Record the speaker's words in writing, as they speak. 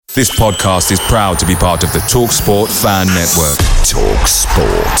This podcast is proud to be part of the TalkSport Fan Network.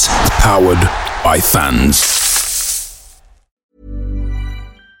 TalkSport. Powered by fans.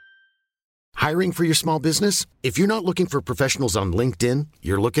 Hiring for your small business? If you're not looking for professionals on LinkedIn,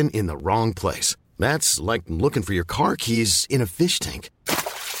 you're looking in the wrong place. That's like looking for your car keys in a fish tank.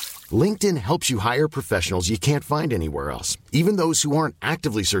 LinkedIn helps you hire professionals you can't find anywhere else, even those who aren't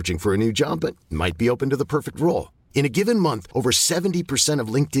actively searching for a new job but might be open to the perfect role. In a given month, over 70% of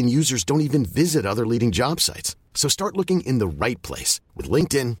LinkedIn users don't even visit other leading job sites. So start looking in the right place. With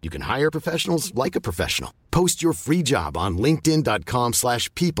LinkedIn, you can hire professionals like a professional. Post your free job on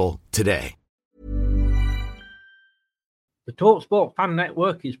linkedin.com/people today. The TalkSport Fan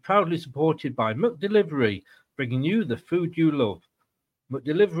Network is proudly supported by McDelivery, bringing you the food you love.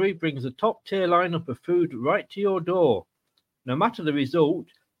 McDelivery brings a top-tier lineup of food right to your door. No matter the result,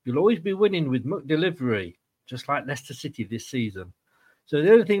 you'll always be winning with McDelivery. Just like Leicester City this season. So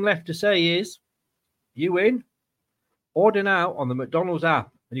the only thing left to say is, you win. Order now on the McDonald's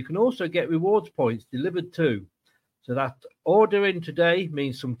app, and you can also get rewards points delivered too. So that ordering today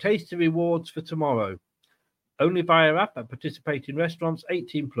means some tasty rewards for tomorrow. Only via app at participating restaurants,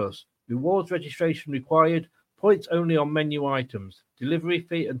 18+. Rewards registration required. Points only on menu items. Delivery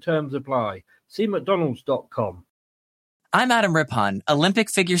fee and terms apply. See mcdonalds.com. I'm Adam Rippon, Olympic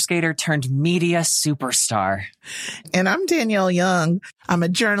figure skater turned media superstar. And I'm Danielle Young. I'm a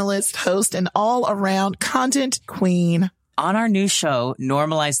journalist, host, and all-around content queen. On our new show,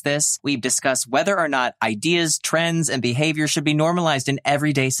 Normalize This, we discuss whether or not ideas, trends, and behavior should be normalized in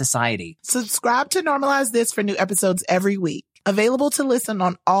everyday society. Subscribe to Normalize This for new episodes every week. Available to listen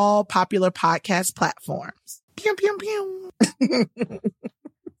on all popular podcast platforms. Pew, pew, pew.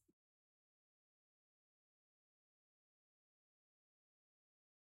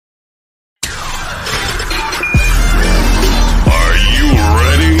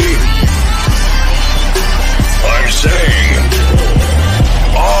 Saying,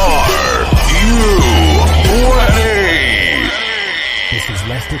 are you ready? This is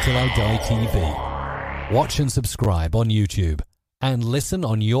Leicester Till I Die TV. Watch and subscribe on YouTube and listen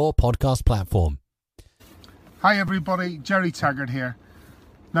on your podcast platform. Hi everybody, Jerry Taggart here.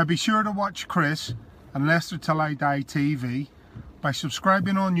 Now be sure to watch Chris and Leicester Till I Die TV by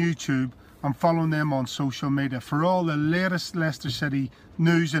subscribing on YouTube and following them on social media for all the latest Leicester City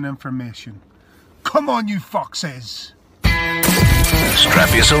news and information. Come on, you foxes!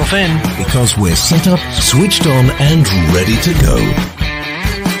 Strap yourself in, because we're set up, switched on, and ready to go.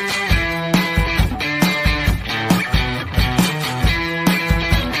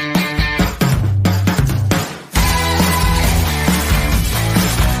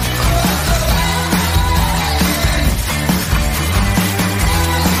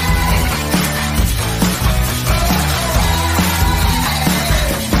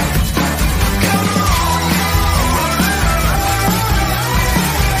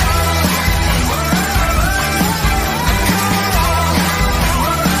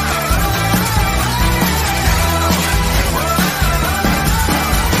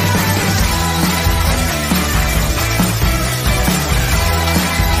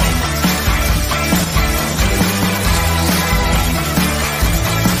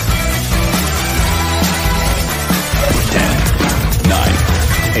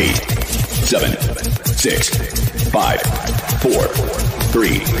 Seven, 6, 5, 4,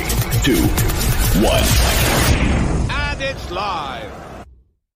 3, 2, 1. And it's live.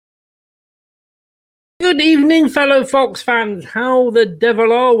 Good evening, fellow Fox fans. How the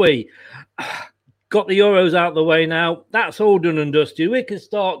devil are we? Got the Euros out the way now. That's all done and dusted. We can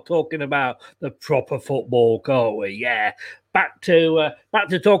start talking about the proper football, can't we? Yeah. Back to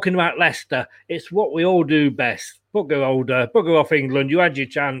talking about Leicester. It's what we all do best. Bugger off England. You had your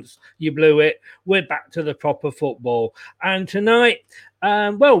chance. You blew it. We're back to the proper football. And tonight,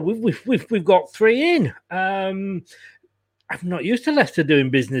 we've got three in. I'm not used to Leicester doing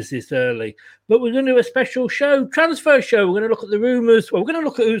business this early, but we're going to do a special show, transfer show. We're going to look at the rumours. Well, we're going to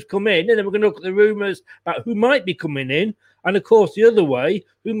look at who's come in, and then we're going to look at the rumours about who might be coming in, and of course, the other way,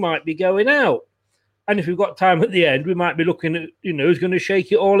 who might be going out. And if we've got time at the end, we might be looking at, who's going to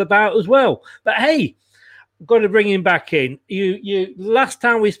shake it all about as well. But hey, got to bring him back in. You. Last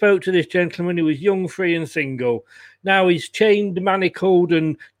time we spoke to this gentleman, he was young, free, and single. Now he's chained, manacled,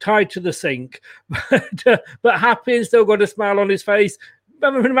 and tied to the sink, but happy and still got a smile on his face.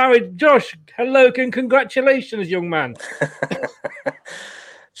 Never been married. Josh, hello and congratulations, young man.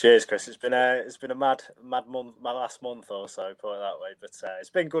 Cheers, Chris. It's been a mad month, my last month or so, put it that way. But it's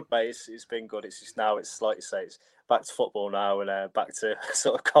been good, mate. It's been good. It's just now, it's like you say, it's back to football now and back to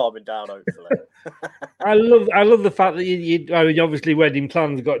sort of calming down, hopefully. I love the fact that I mean, obviously wedding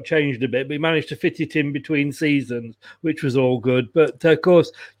plans got changed a bit, but you managed to fit it in between seasons, which was all good. But of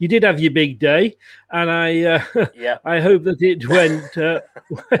course, you did have your big day, and I hope that it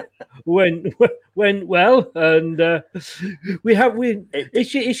went well. And is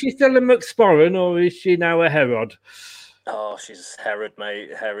she still a McSporran or is she now a Herod? Oh, she's Herod,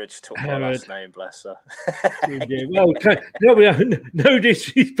 mate. Herod took my last name, bless her. Well, no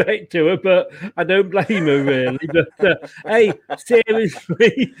disrespect to her, but I don't blame her really. But hey,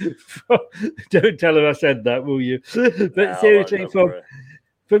 seriously, don't tell her I said that, will you? But no, seriously,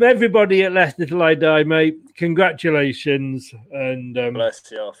 from everybody at Leicester Till I Die, mate, congratulations and bless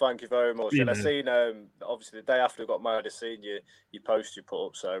you. Thank you very much. And I seen obviously the day after we got married, I seen your post you put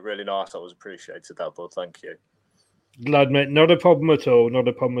up, so really nice. I was appreciated that, bud. Thank you. Glad, mate. Not a problem at all. Not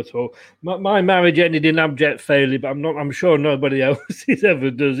a problem at all. My marriage ended in abject failure, but I'm sure nobody else's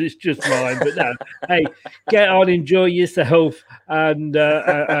ever does. It's just mine. But no, hey, get on, enjoy yourself, and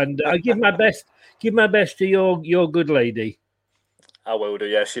I give my best. Give my best to your good lady. I will do.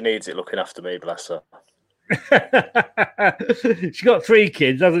 Yeah, she needs it looking after me. Bless her. She's got 3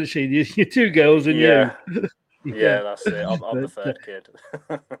 kids, hasn't she? You're 2 girls and you. Yeah, that's it. I'm the third kid.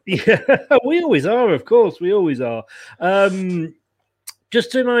 Yeah, we always are, of course. We always are.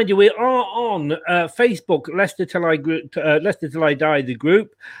 Just to remind you, we are on Facebook, Leicester Till I Die, the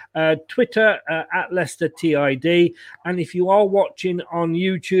group, Twitter at Leicester TID. And if you are watching on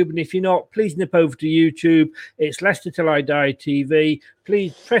YouTube, and if you're not, please nip over to YouTube. It's Leicester Till I Die TV.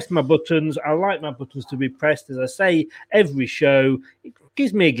 Please press my buttons. I like my buttons to be pressed, as I say every show. It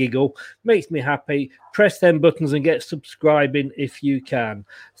gives me a giggle, makes me happy. Press them buttons and get subscribing if you can.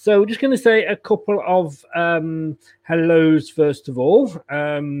 So we're just going to say a couple of hellos first of all.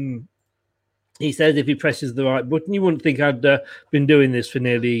 He says if he presses the right button, you wouldn't think I'd been doing this for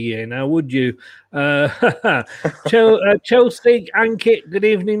nearly a year now, would you? Chelsea Ankit, good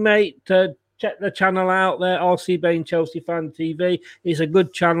evening, mate. Check the channel out there, RC Bain Chelsea Fan TV. It's a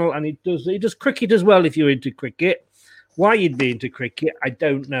good channel, and it does cricket as well if you're into cricket. Why you'd be into cricket, I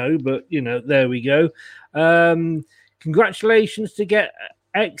don't know, but there we go. Congratulations to get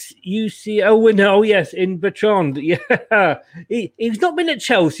ex-UCL winner. Oh yes, in Bertrand. Yeah, he's not been at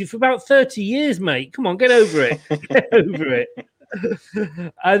Chelsea for about 30 years, mate. Come on, get over it. Get over it.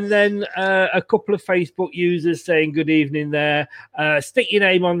 And then a couple of Facebook users saying good evening there. Stick your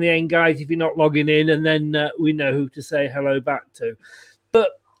name on the end, guys, if you're not logging in, and then we know who to say hello back to. But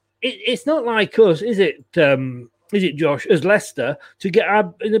it's not like us, is it? Is it, Josh, as Leicester, to get our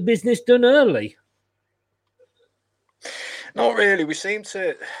business done early? Not really. We seem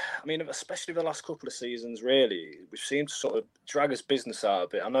to, especially the last couple of seasons, really, we seem to sort of drag us business out a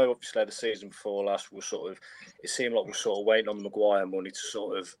bit. I know, obviously, the season before last, it seemed like we were sort of waiting on the Maguire money to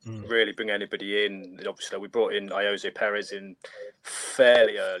sort of really bring anybody in. And obviously, we brought in Jose Perez in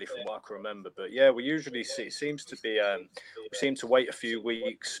fairly early, from what I can remember. But yeah, we usually see, it seems to be, we seem to wait a few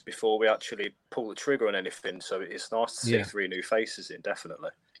weeks before we actually pull the trigger on anything. So it's nice to see 3 new faces in,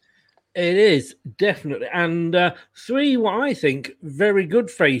 definitely. It is, definitely. And 3, what I think, very good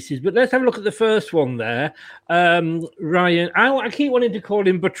faces. But let's have a look at the first one there. Ryan, I keep wanting to call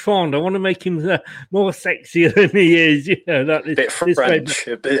him Bertrand. I want to make him more sexier than he is. A bit French.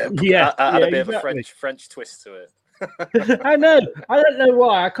 A bit of a French twist to it. I know. I don't know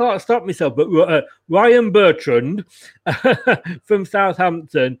why. I can't stop myself. But Ryan Bertrand from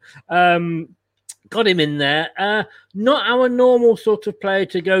Southampton. Got him in there. Not our normal sort of player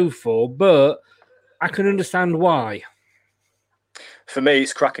to go for, but I can understand why. For me,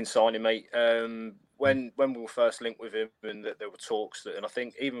 it's cracking signing, mate. When we were first linked with him, and there were talks and I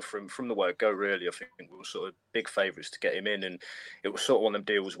think even from the word go, really, I think we were sort of big favourites to get him in, and it was sort of one of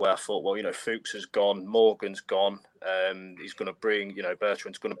them deals where I thought, well, Fuchs has gone, Morgan's gone. He's going to bring,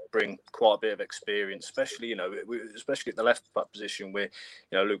 Bertrand's going to bring quite a bit of experience, especially, especially at the left back position where,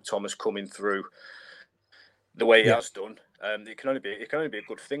 Luke Thomas coming through the way he has done. It can only be a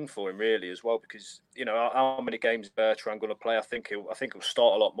good thing for him, really, as well, because how many games Bertrand going to play? I think he'll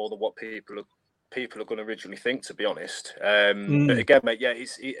start a lot more than what people are going to originally think, to be honest. But again, mate, yeah,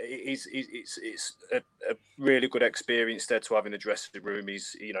 it's a really good experience there to have in the dressing room.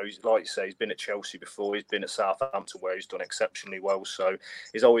 He's like you say, he's been at Chelsea before. He's been at Southampton where he's done exceptionally well. So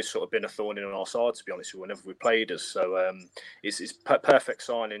he's always sort of been a thorn in our side, to be honest, whenever we played us. So it's perfect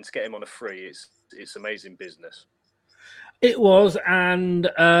signing to get him on a free. It's amazing business. It was, and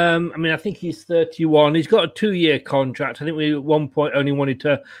I mean, I think he's 31. He's got a 2-year contract. I think we at one point only wanted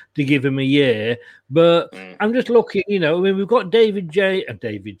to give him a year, but I'm just looking. You know, I mean, we've got David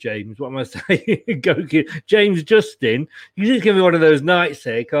James. What am I saying? James Justin. You're just giving me one of those nights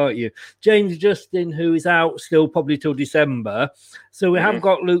here, can't you? James Justin, who is out still probably till December. So we have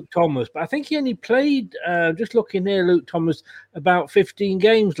got Luke Thomas, but I think he only played. Just looking here, Luke Thomas about 15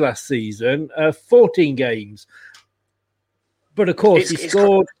 games last season, 14 games. But of course, he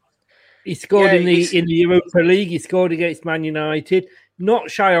scored. He scored in the Europa League. He scored against Man United.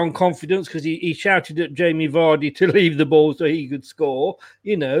 Not shy on confidence because he shouted at Jamie Vardy to leave the ball so he could score.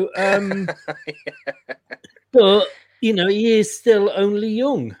 You know, but you know he is still only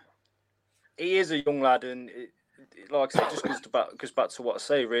young. He is a young lad, and like I said, it just goes back to what I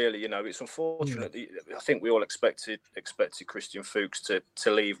say. Really, you know, it's unfortunate. I think we all expected Christian Fuchs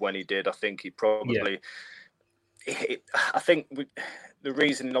to leave when he did. I think he probably. Yeah. I think the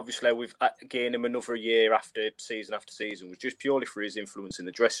reason, obviously, we've gained him another year after season was just purely for his influence in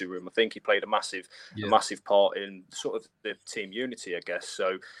the dressing room. I think he played a massive part in sort of the team unity, I guess. So,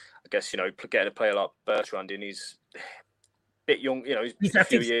 I guess, you know, getting a player like Bertrand in, he's a bit young, you know, he's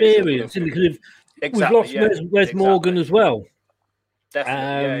that experience. Because we've lost Wes Morgan as well.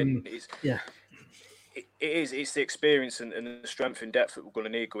 Definitely, It is. It's the experience and the strength and depth that we're going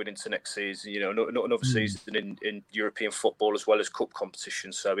to need going into next season. You know, not another season in European football as well as cup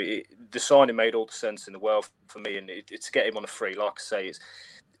competition. So the signing made all the sense in the world for me, and to get him on a free, like I say,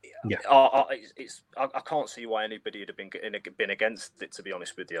 I can't see why anybody would have been against it. To be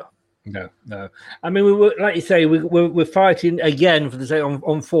honest with you. No. I mean, we were, like you say, we're fighting again for the sake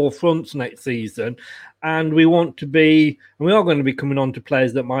on 4 fronts next season, and we want to be, and we are going to be coming on to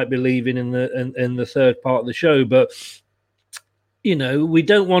players that might be leaving in the third part of the show. But you know, we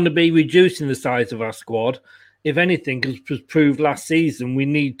don't want to be reducing the size of our squad. If anything, as was proved last season, we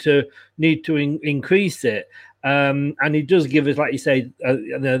need to increase it. And it does give us, like you say,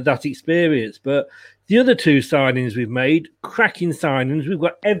 that experience. But the other 2 signings we've made, cracking signings. We've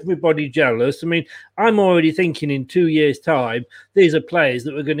got everybody jealous. I mean, I'm already thinking in 2 years' time, these are players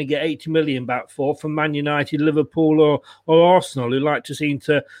that we're going to get 80 million back for from Man United, Liverpool, or Arsenal, who like to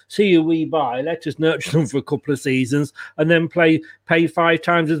see who we buy, let us nurture them for a couple of seasons, and then pay 5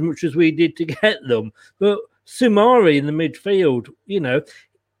 times as much as we did to get them. But Soumare in the midfield, you know,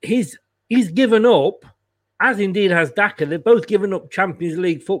 he's given up, as indeed has Daka. They've both given up Champions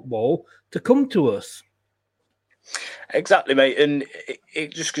League football to come to us. Exactly, mate. And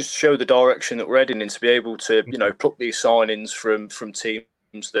it just goes to show the direction that we're heading in, to be able to, you know, pluck these signings from teams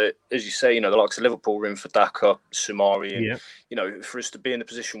that, as you say, you know, the likes of Liverpool were in for Daka, Soumare, and, you know, for us to be in the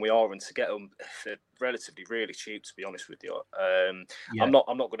position we are and to get them for relatively really cheap, to be honest with you. I'm not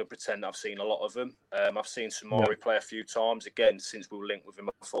going to pretend I've seen a lot of them. I've seen Soumare play a few times. Again, since we were linked with him,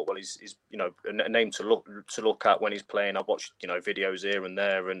 I thought, well, he's you know, a name to look at when he's playing. I've watched, you know, videos here and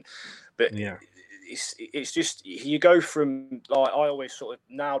there, but it's just, you go from, like, I always sort of,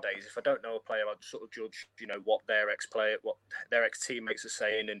 nowadays, if I don't know a player, I'd sort of judge, you know, what their ex-teammates are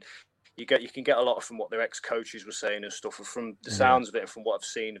saying, and you can get a lot from what their ex-coaches were saying and stuff. And from the sounds of it, and from what I've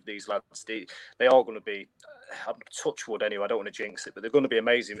seen of these lads, they are going to be, touch wood anyway, I don't want to jinx it, but they're going to be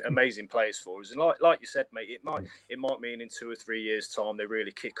amazing players for us. And like you said, mate, it might mean in 2 or 3 years' time they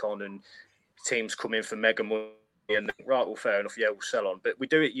really kick on and teams come in for mega money. And right, well, fair enough. Yeah, we'll sell on, but we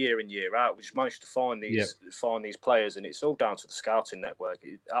do it year in, year out. We just managed to find these players, and it's all down to the scouting network.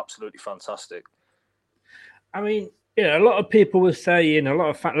 It's absolutely fantastic. I mean, yeah, a lot of people were saying, a lot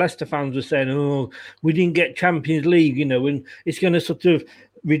of Leicester fans were saying, "Oh, we didn't get Champions League," you know, and it's going to sort of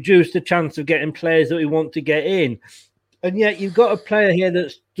reduce the chance of getting players that we want to get in. And yet, you've got a player here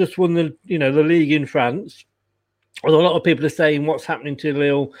that's just won the league in France. Although a lot of people are saying what's happening to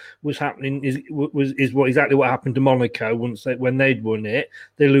Lille exactly what happened to Monaco when they'd won it.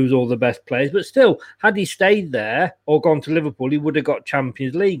 They lose all the best players. But still, had he stayed there or gone to Liverpool, he would have got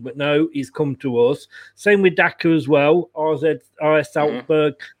Champions League. But no, he's come to us. Same with Daka as well. RS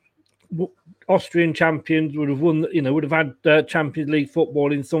Salzburg, Austrian champions, would have had Champions League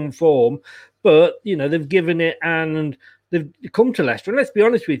football in some form. But, you know, they've given it and they've come to Leicester. And let's be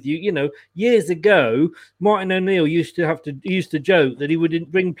honest with you, you know, years ago, Martin O'Neill used to joke that he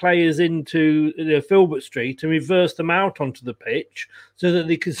would bring players into Filbert Street and reverse them out onto the pitch so that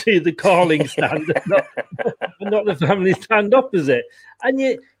they could see the Carling stand and not the family stand opposite. And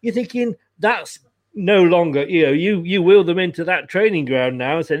you're thinking that's no longer, you know, you wheel them into that training ground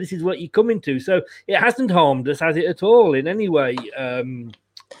now and say, this is what you're coming to. So it hasn't harmed us, has it, at all in any way?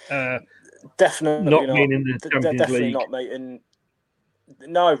 Definitely not being in the Champions definitely League. Not, mate. And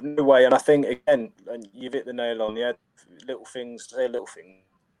No way. And I think, again, and you've hit the nail on the head, little things.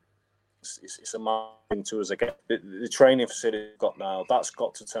 It's amazing to us again. The training facility we've got now, that's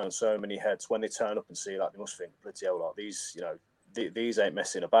got to turn so many heads. When they turn up and see that, they must think, bloody hell, like these, these ain't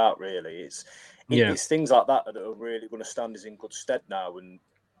messing about, really. It's things like that that are really going to stand us in good stead now, and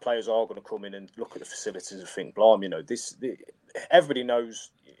players are going to come in and look at the facilities and think, blimey, everybody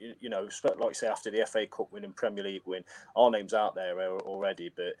knows, like you say, after the FA Cup win and Premier League win, our name's out there already,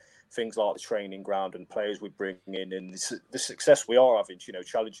 but things like the training ground and players we bring in and the success we are having,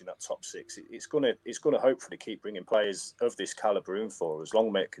 challenging that top six, it's going to hopefully keep bringing players of this calibre in for us.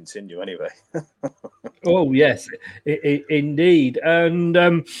 Long may it continue anyway. Oh, yes, indeed. And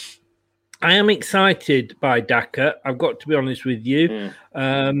I am excited by Daka. I've got to be honest with you.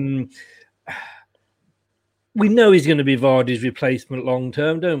 We know he's going to be Vardy's replacement long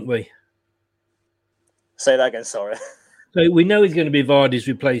term, don't we? Say that again, sorry. So we know he's going to be Vardy's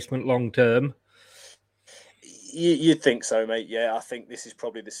replacement long term. You'd think so, mate. Yeah, I think this is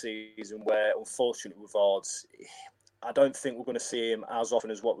probably the season where, unfortunately, with Vards, I don't think we're going to see him as often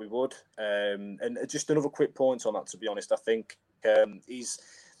as what we would. And just another quick point on that, to be honest, I think he's,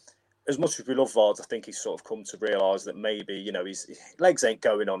 as much as we love Vards, I think he's sort of come to realise that maybe, his legs ain't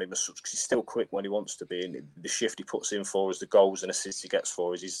going on him as such, because he's still quick when he wants to be, and the shift he puts in for us, the goals and assists he gets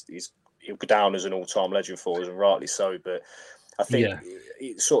for us, he'll go down as an all-time legend for us, and rightly so. But I think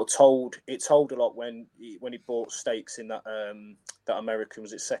it sort of told a lot when he bought stakes in that American,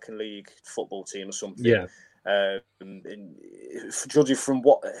 was it second league football team or something? Yeah. And judging from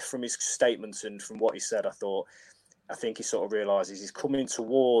his statements and from what he said, I think he sort of realises he's coming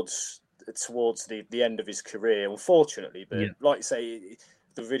towards the end of his career, unfortunately. But like you say,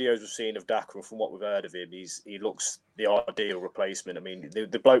 the videos we've seen of Daka and from what we've heard of him, he looks the ideal replacement. I mean,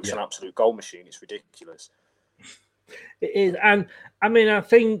 the bloke's an absolute goal machine. It's ridiculous. It is. And I mean, I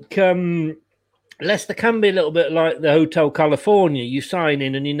think Leicester can be a little bit like the Hotel California. You sign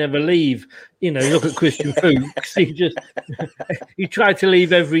in and you never leave. Look at Christian Fuchs. He tried to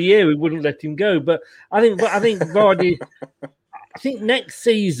leave every year. We wouldn't let him go. But I think Vardy, I think next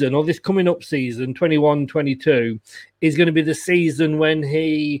season, or this coming up season, 21-22, is going to be the season when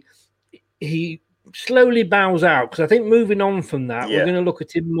he slowly bows out. Because I think moving on from that, we're going to look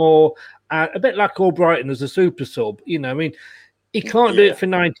at him more a bit like Albrighton as a super sub. I mean, he can't do it for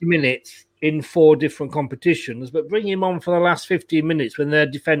 90 minutes in 4 different competitions, but bring him on for the last 15 minutes when their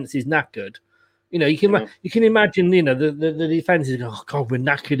defence is knackered. You can imagine, the defence is, oh God, we're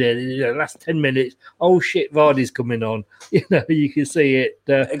knackered here. Last 10 minutes, oh shit, Vardy's coming on. You can see it.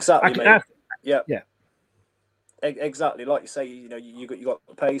 Exactly, mate. Yeah. Exactly. Like you say, you got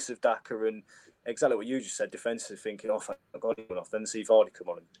the pace of Daka and exactly what you just said, defensive thinking, oh, thank God he went off. Then see Vardy come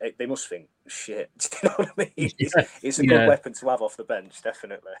on. And they must think, shit. Do you know what I mean? It's a good weapon to have off the bench,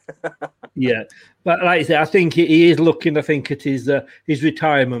 definitely. Yeah. But like I say, I think he is looking, at his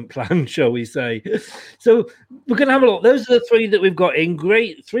retirement plan, shall we say. So we're going to have a look. Those are the 3 that we've got in.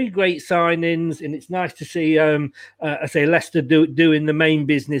 Three great signings. And it's nice to see, Leicester doing the main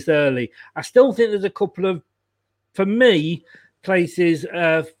business early. I still think there's a couple of, for me, places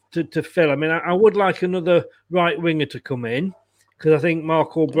to fill. I mean, I would like another right winger to come in, because I think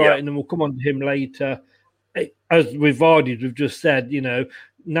Mark Albrighton, and we'll come on to him later, as with Vardy, we've just said,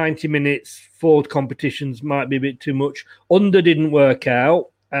 90 minutes, 4 competitions might be a bit too much. Under didn't work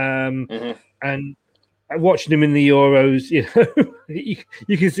out. And watching him in the Euros,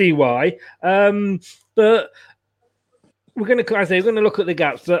 you can see why. But we're going to look at the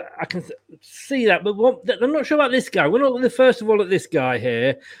gaps. But I can see that. But I'm not sure about this guy. We're not looking first of all at this guy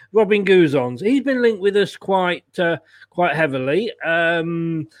here, Robin Guzons. He's been linked with us quite heavily.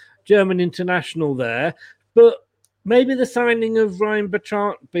 German international there, but maybe the signing of Ryan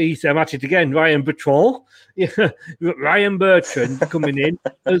Bertrand. I'm at it again. Ryan Bertrand. Ryan Bertrand coming in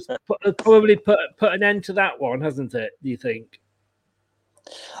has probably put an end to that one, hasn't it? Do you think?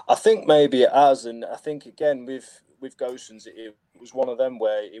 I think maybe it has, and I think again with Gosens, it was one of them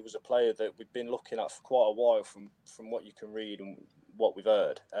where it was a player that we've been looking at for quite a while from what you can read and what we've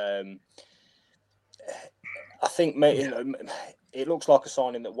heard. I think it looks like a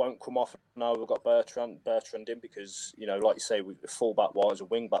signing that won't come off now. We've got Bertrand in because, like you say, we full-back wise and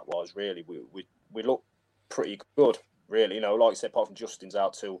wing-back wise, really, we look pretty good, really. Like I said, apart from Justin's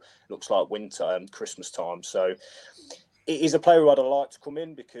out till looks like winter, Christmas time. So it is a player who I'd like to come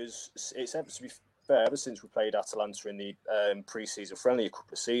in because it's ever to be fair, ever since we played Atalanta in the pre-season friendly a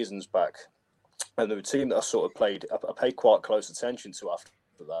couple of seasons back, and the team that I sort of played, I paid quite close attention to after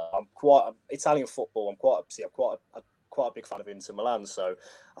that. I'm quite Italian football. I'm quite quite a big fan of Inter Milan, so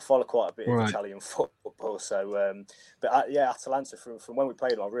I follow quite a bit of Italian football. So, Atalanta from when we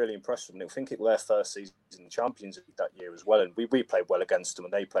played them, I'm really impressed with them. I think it was their first season in the Champions League that year as well, and we played well against them,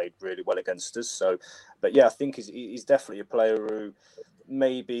 and they played really well against us. So, but yeah, I think he's definitely a player who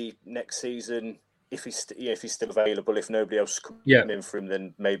maybe next season, if he's still available, if nobody else comes in for him,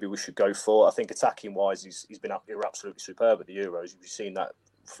 then maybe we should go for. I think attacking wise, he's been absolutely superb at the Euros. You've seen that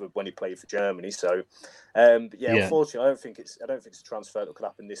for when he played for Germany. So, unfortunately, I don't think it's a transfer that could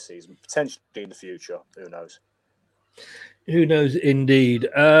happen this season. Potentially in the future, who knows? Who knows, indeed.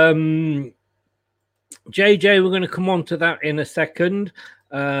 JJ, we're going to come on to that in a second.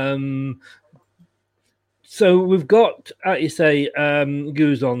 So we've got, you say,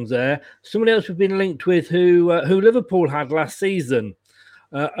 Guzon's there. Somebody else we've been linked with who Liverpool had last season,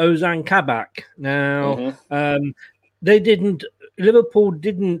 Ozan Kabak. Now, Liverpool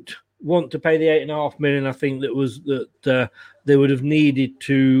didn't want to pay the $8.5 million. I think that they would have needed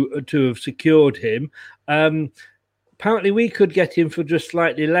to have secured him. Apparently, we could get him for just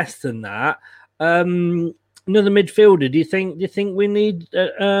slightly less than that. Another midfielder. Do you think we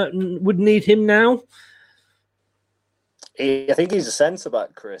would need him now? I think he's a centre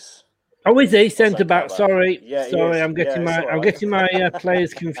back, Chris. Oh, is he centre back? Sorry, sorry, I'm getting my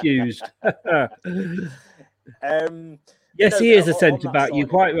players confused. Yes, he is a centre back. You're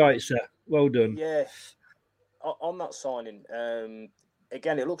quite right, sir. Well done. Yeah, on that signing,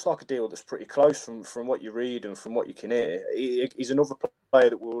 again, it looks like a deal that's pretty close from what you read and from what you can hear. He's another player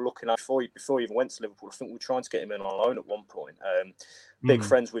that we were looking at before he even went to Liverpool. I think we were trying to get him in on loan at one point. Big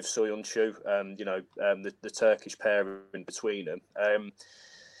friends with Soyuncu, the Turkish pairing between them.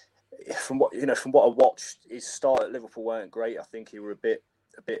 From what I watched, his start at Liverpool weren't great. I think he were a bit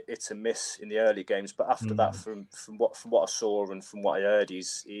hit and miss in the early games, but after that, from what I saw and from what I heard, he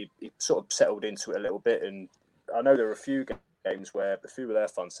sort of settled into it a little bit. And I know there were a few games where a few of their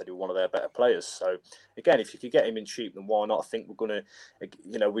fans said he was one of their better players. So again, if you could get him in cheap, then why not? I think we're going to,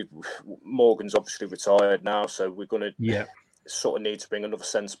 Morgan's obviously retired now, so we're going to sort of need to bring another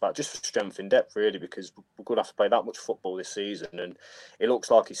centre back just for strength in depth, really, because we're going to have to play that much football this season, and it looks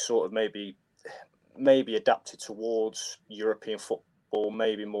like he's sort of maybe adapted towards European football,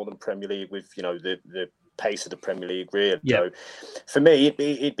 maybe more than Premier League, with the pace of the Premier League, really. So for me,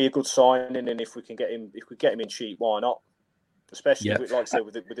 it'd be a good signing, and if we get him in cheap, why not? Especially like I said,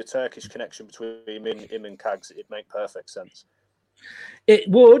 with the Turkish connection between him and Kags, it'd make perfect sense. It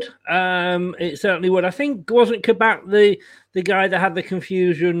would. It certainly would. I think, wasn't Kabak the guy that had the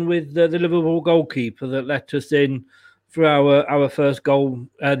confusion with the Liverpool goalkeeper that let us in for our first goal,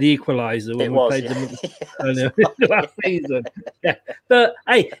 the equaliser, when we played them last season? Yeah, but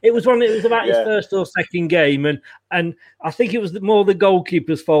hey, it was about his first or second game, and I think it was more the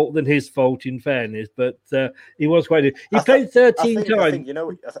goalkeeper's fault than his fault, in fairness. But he was quite. He played 13 times.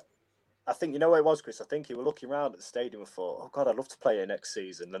 I think what it was, Chris. I think he was looking around at the stadium and thought, "Oh God, I'd love to play here next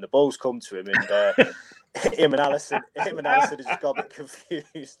season." And the ball's come to him, and him and Allison has just got a bit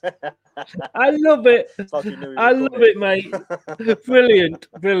confused. I love it. I love it, mate. Brilliant.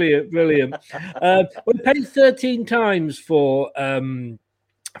 We played 13 times for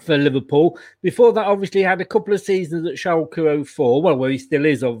Liverpool. Before that, obviously, had a couple of seasons at Schalke 04. Well, where he still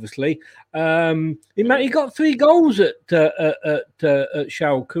is, obviously. He got 3 goals at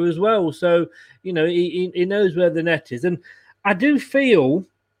Schalke as well. So, he knows where the net is. And I do feel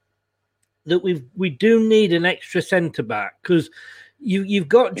that we do need an extra centre back, because you've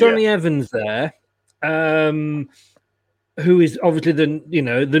got Johnny Evans there, who is obviously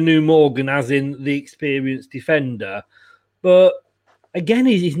the new Morgan, as in the experienced defender, but again,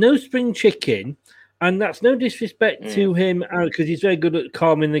 he's no spring chicken, and that's no disrespect to him, because he's very good at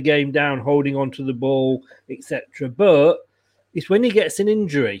calming the game down, holding onto the ball, etc. But it's when he gets an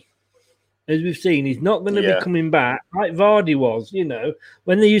injury, as we've seen, he's not going to be coming back like Vardy was.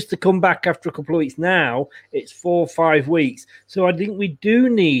 When they used to come back after a couple of weeks. Now it's 4 or 5 weeks. So I think we do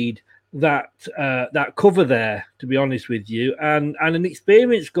need that cover there, to be honest with you, and an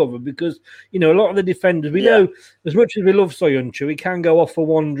experienced cover, because a lot of the defenders we know, as much as we love Soyuncu, he can go off for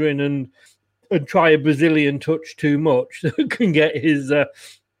wandering and try a Brazilian touch too much that can get his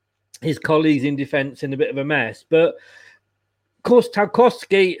colleagues in defence in a bit of a mess. But of course,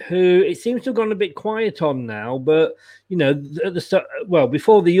 Tarkowski, who it seems to have gone a bit quiet on now, but at the start,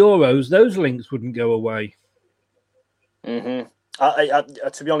 before the Euros, those links wouldn't go away. Mm-hmm. I,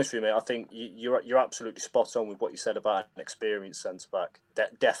 to be honest with you, mate, I think you're absolutely spot on with what you said about an experienced centre back.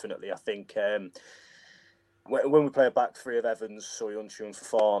 Definitely, I think when we play a back three of Evans, Soyuncu, and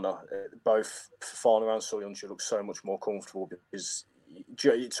Fofana, both Fofana and Soyuncu look so much more comfortable, because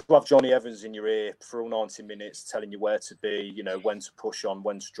to have Johnny Evans in your ear for all 90 minutes, telling you where to be, you know, when to push on,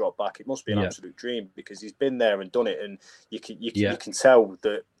 when to drop back, it must be an absolute dream, because he's been there and done it, and you can tell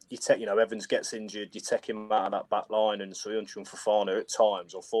that you know, Evans gets injured, you take him out of that back line, and Soyuncu and Fofana at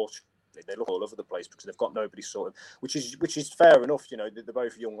times, unfortunately, they look all over the place because they've got nobody sort of, which is fair enough, you know, they're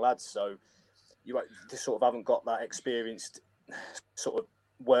both young lads, so they sort of haven't got that experienced sort of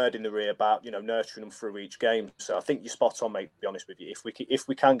word in the rear about, you know, nurturing them through each game. So I think you're spot on, mate, to be honest with you. If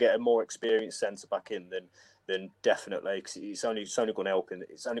we can get a more experienced centre back in, then definitely, because it's only going to help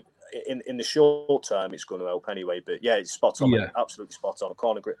in the short term, it's going to help anyway. But yeah, it's spot on, mate, absolutely spot on. I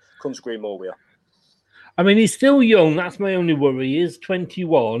couldn't agree more with you. I mean, he's still young. That's my only worry. He is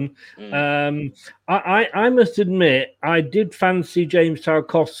 21. I must admit, I did fancy James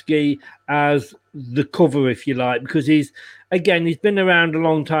Tarkowski as the cover, if you like, because he's been around a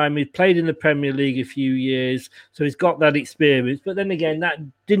long time. He's played in the Premier League a few years, so he's got that experience. But then again, that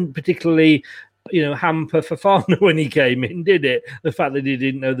didn't particularly, you know, hamper Fofana when he came in, did it? The fact that he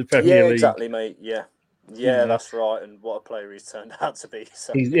didn't know the Premier League. Yeah, exactly, mate. Yeah, that's right. And what a player he's turned out to be.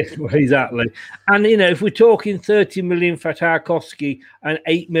 So. Exactly. And, you know, if we're talking 30 million for Tarkowski and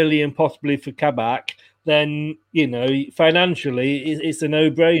 8 million possibly for Kabak, then, you know, financially, it's a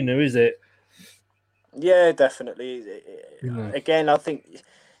no-brainer, is it? Yeah, definitely. Again, I think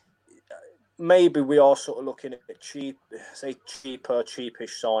maybe we are sort of looking at cheapish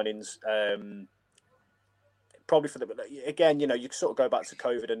signings. Probably for again, you know, you sort of go back to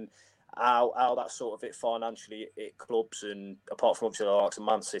COVID and how that sort of it financially it clubs, and apart from obviously the likes of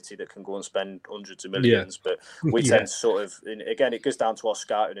Man City that can go and spend hundreds of millions, but we tend to sort of, and again, it goes down to our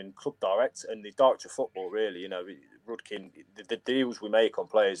scouting and club direct and the director of football, really. You know, Rudkin, the deals we make on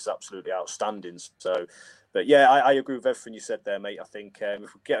players is absolutely outstanding. So, but yeah, I agree with everything you said there, mate. I think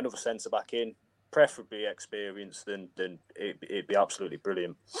if we get another centre back in, preferably experienced, then it'd be absolutely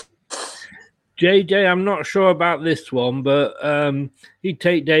brilliant. JJ, I'm not sure about this one, but he'd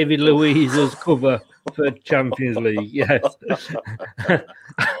take David Luiz as cover for Champions League. Yes.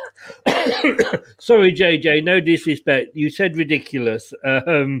 Sorry, JJ. No disrespect. You said ridiculous.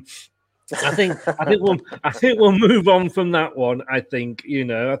 I think we'll move on from that one. I think, you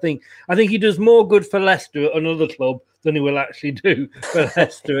know, I think he does more good for Leicester at another club than he will actually do for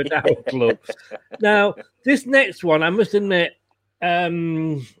Leicester at our club. Now, this next one, I must admit,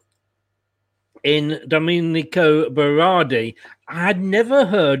 in Domenico Berardi. I had never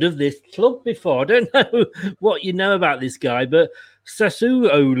heard of this club before. I don't know what you know about this guy, but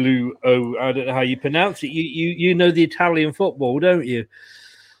Sassuolo, I don't know how you pronounce it. You know the Italian football, don't you?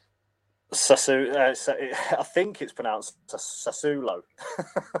 I think it's pronounced Sassuolo.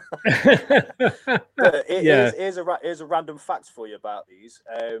 But here's a random fact for you about these.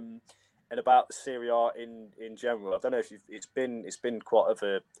 And about the Serie A in general. I don't know if it's been quite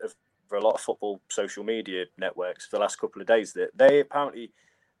for a lot of football social media networks for the last couple of days that they apparently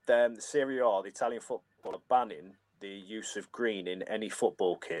the Serie A, the Italian football, are banning the use of green in any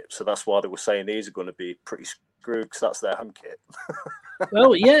football kit. So that's why they were saying these are going to be pretty screwed because that's their home kit.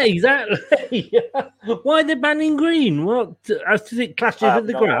 Well, yeah, exactly. Why are they banning green? What? Does it clashes with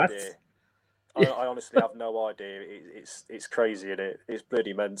the grass? Idea. I honestly have no idea. It's crazy, and it's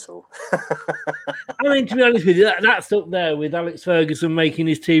bloody mental. I mean, to be honest with you, that's up there with Alex Ferguson making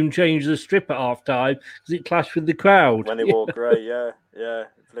his team change the strip at half time because it clashed with the crowd. When they wore grey, yeah.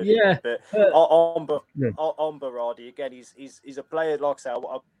 But on Berardi, again, he's a player, like I say, I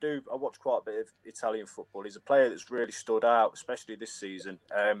watch quite a bit of Italian football. He's a player that's really stood out, especially this season.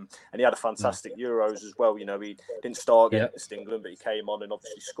 And he had a fantastic Euros as well. You know, he didn't start against England, but he came on and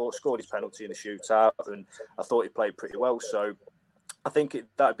obviously scored his penalty in the shootout. And I thought he played pretty well. So I think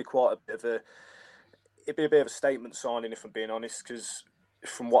that'd be quite it'd be a bit of a statement signing, if I'm being honest, because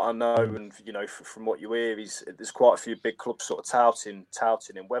from what I know and, you know, from what you hear, there's quite a few big clubs sort of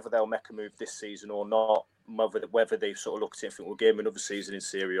touting him, whether they'll make a move this season or not, whether they sort of look at it and think we'll give him another season in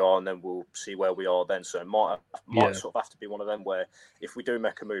Serie A and then we'll see where we are then. So it might sort of have to be one of them where if we do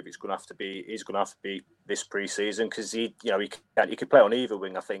make a move, he's going to have to be this pre-season, because he could play on either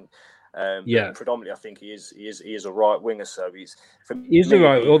wing, I think. Predominantly, I think he is a right winger. So he's a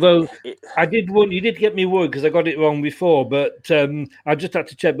right. Although you did get me worried because I got it wrong before, but I just had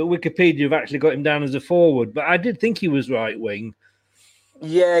to check. But Wikipedia have actually got him down as a forward. But I did think he was right wing.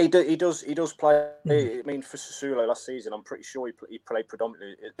 Yeah, he does play. I mean, for Sassuolo last season, I'm pretty sure he played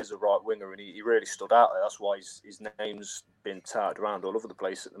predominantly as a right winger, and he really stood out there. That's why his name's been touted around all over the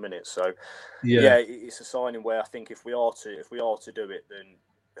place at the minute. So yeah, it's a signing where I think if we are to do it, then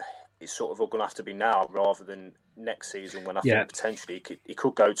it's sort of going to have to be now rather than next season, when I think potentially he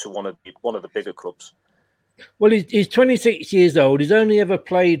could go to one of the bigger clubs. Well, he's 26 years old. He's only ever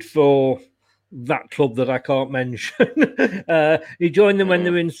played for that club that I can't mention. He joined them when they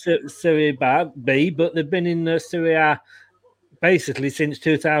were in Serie B, but they've been in Serie A basically since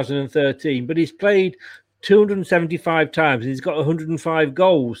 2013. But he's played 275 times and he's got 105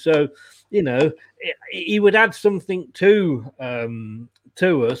 goals. So, you know, he would add something to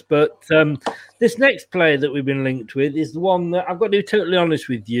us. But this next player that we've been linked with is the one that I've got to be totally honest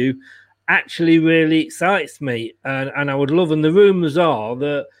with you, actually really excites me. And I would love, and the rumours are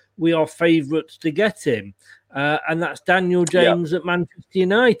that we are favourites to get him. And that's Daniel James at Manchester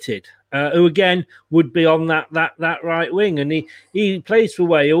United, who again would be on that right wing. And he plays for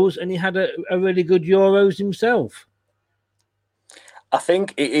Wales and he had a really good Euros himself. I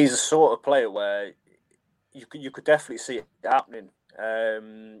think it is a sort of player where you could definitely see it happening.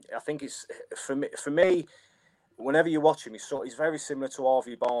 I think it's for me. Whenever you watch him, he's very similar to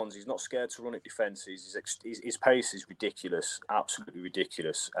Harvey Barnes. He's not scared to run at defences. His pace is ridiculous, absolutely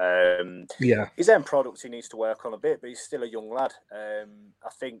ridiculous. His end product he needs to work on a bit, but he's still a young lad. I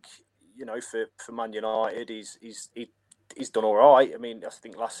think, you know, for Man United, he's done all right. I mean, I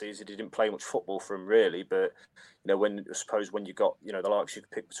think last season he didn't play much football for him really, but you know, when you got, you know, the likes you could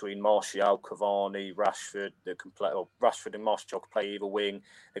pick between Martial, Cavani, Rashford that can play, or Rashford and Martial could play either wing.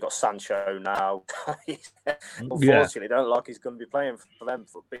 They got Sancho now. Unfortunately, don't look like he's going to be playing for them,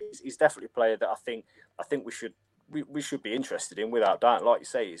 but he's definitely a player that I think we should be interested in without doubt. Like you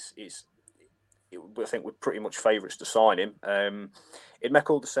say, I think we're pretty much favourites to sign him. It'd make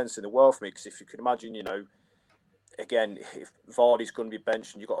all the sense in the world for me, because if you can imagine, you know, again, if Vardy's going to be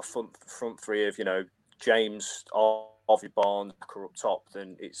benched and you've got a front three of, you know, James, Harvey Barnes up top,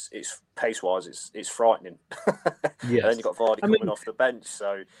 then it's pace wise it's frightening. Yes. And then you've got Vardy coming off the bench.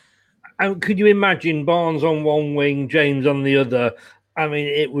 So, could you imagine Barnes on one wing, James on the other? I mean,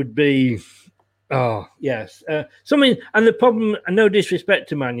 it would be. Oh yes, something. And the problem, no disrespect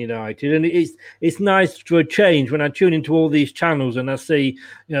to Man United, and it's nice for a change when I tune into all these channels and I see,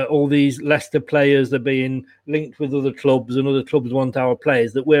 you know, all these Leicester players are being linked with other clubs and other clubs want our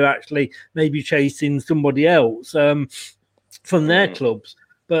players, that we're actually maybe chasing somebody else from their clubs.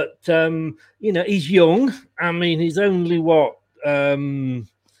 But you know, he's young. I mean, he's only what? Let's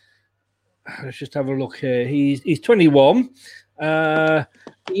just have a look here. He's 21.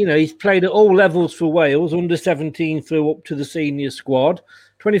 You know, he's played at all levels for Wales, under 17 through up to the senior squad.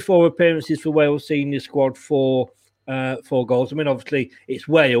 24 appearances for Wales senior squad, 4 goals. I mean, obviously it's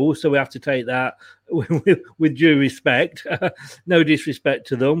Wales, so we have to take that with due respect. No disrespect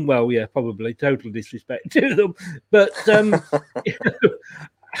to them. Well, yeah, probably total disrespect to them. But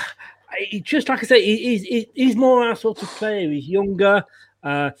just like I say, he's more our sort of player. He's younger.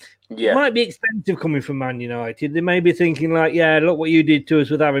 It might be expensive coming from Man United. They may be thinking like, yeah, look what you did to us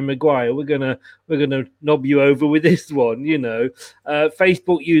with Harry Maguire. We're gonna knob you over with this one, you know.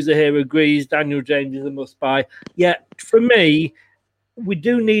 Facebook user here agrees Daniel James is a must buy. Yeah, for me, we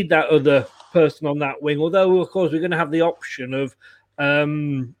do need that other person on that wing. Although, of course, we're going to have the option of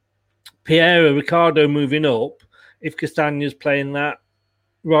Ricardo moving up if Castagna's playing that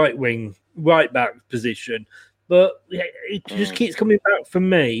right wing, right back position. But it just keeps coming back for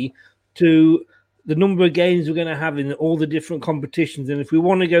me to the number of games we're going to have in all the different competitions. And if we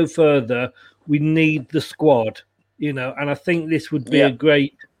want to go further, we need the squad, you know. And I think this would be a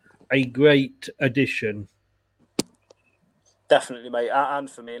great addition. Definitely, mate.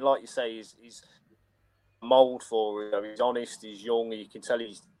 And for me, like you say, he's mould for, you know, he's honest, he's young. You can tell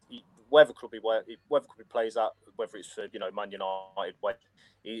whether club he plays at, whether it's for, you know, Man United,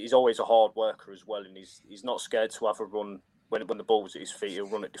 he's always a hard worker as well, and he's not scared to have a run when the ball's at his feet. He'll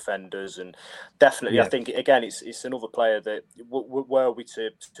run at defenders, and definitely, I think again, it's another player that were we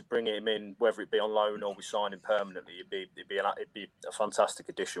to bring him in, whether it be on loan or we sign him permanently, it'd be a fantastic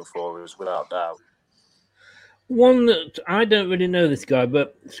addition for us without doubt. One that I don't really know this guy,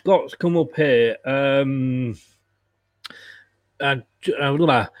 but Scott's come up here.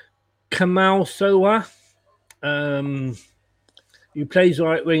 Kamal Sowa. He plays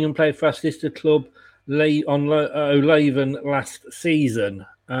right wing and played for our sister club on O'Laven last season.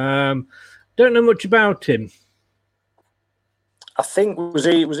 Don't know much about him. I think was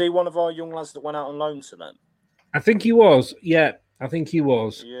he one of our young lads that went out on loan to them? I think he was. Yeah, I think he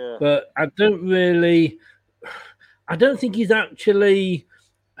was. Yeah, but I don't think he's actually.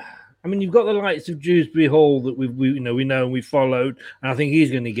 I mean, you've got the likes of Dewsbury Hall that we know and we followed, and I think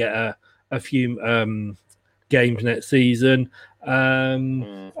he's going to get a few games next season. I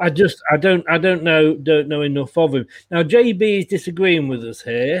don't know enough of him. Now JB is disagreeing with us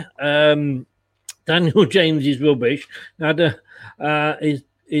here. Daniel James is rubbish. Now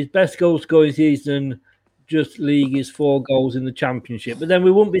his best goal scoring season just league is 4 goals in the Championship. But then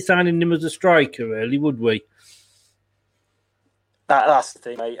we wouldn't be signing him as a striker, really, would we? That's the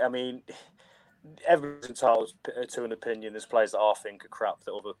thing, mate. I mean, everyone's entitled to an opinion. There's players that I think are crap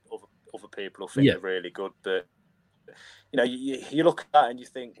that other people will think are really good. But, you know, you look at that and you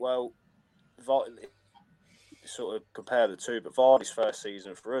think, well, sort of compare the two, but Vardy's first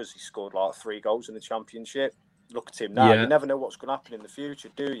season for us, he scored like 3 goals in the Championship. Look at him now. You never know what's going to happen in the future,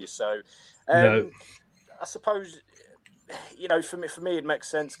 do you? So, I suppose, you know, for me, it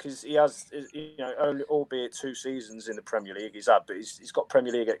makes sense because he has, you know, only, albeit 2 seasons in the Premier League he's had, but he's got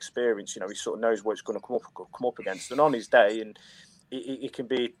Premier League experience. You know, he sort of knows what it's going to come up against, and on his day, and he can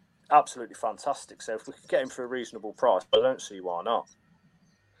be absolutely fantastic. So if we could get him for a reasonable price, I don't see why not.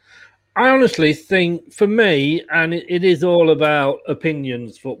 I honestly think, for me, and it is all about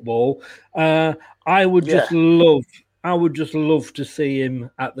opinions, football. I would just love to see him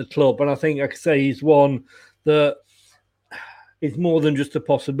at the club, and I think I could say he's one that is more than just a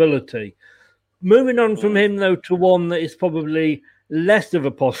possibility. Moving on from him, though, to one that is probably less of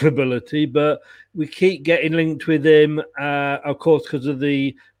a possibility, but we keep getting linked with him, of course, because of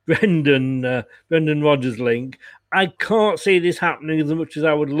the Brendan Rodgers link. I can't see this happening as much as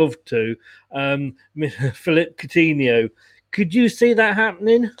I would love to. Philippe Coutinho, could you see that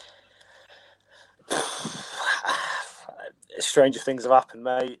happening? Stranger things have happened,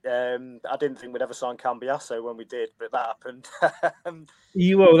 mate. I didn't think we'd ever sign Cambiasso when we did, but that happened.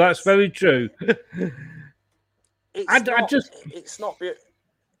 That's very true.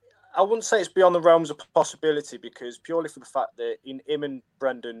 I wouldn't say it's beyond the realms of possibility, because purely for the fact that him and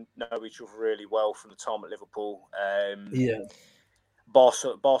Brendan know each other really well from the time at Liverpool.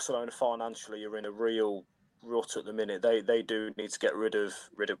 Barcelona financially are in a real rut at the minute. They do need to get rid of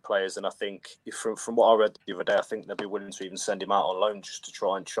players, and I think from what I read the other day, I think they'll be willing to even send him out on loan just to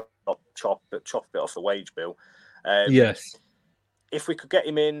try and chop a bit off the wage bill. Yes, if we could get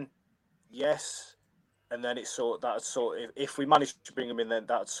him in, yes. And then if we manage to bring him in, then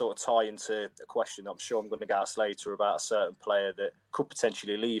that would sort of tie into a question I'm sure I'm going to get asked later about a certain player that could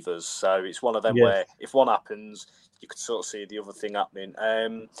potentially leave us. So it's one of them where if one happens, you could sort of see the other thing happening.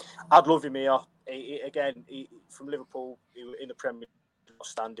 I'd love him here. From Liverpool, in the Premier League,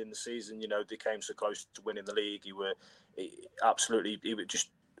 standing the season, you know, they came so close to winning the league. He was just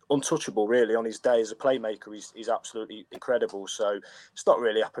untouchable, really, on his day as a playmaker. He's absolutely incredible. So it's not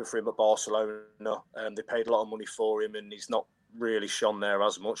really happened for him at Barcelona. They paid a lot of money for him, and he's not really shone there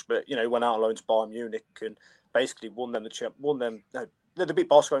as much. But you know, he went out on loan to Bayern Munich and basically won them. They beat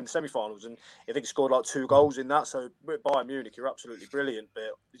Barcelona in the semi-finals, and I think he scored like 2 goals in that. So with Bayern Munich, you're absolutely brilliant, but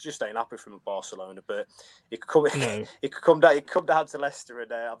it just ain't happened from Barcelona. But it could come down to Leicester,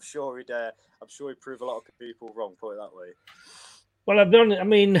 and I'm sure he'd prove a lot of people wrong. Put it that way. Well, I've done. I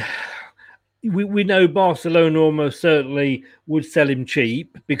mean, we know Barcelona almost certainly would sell him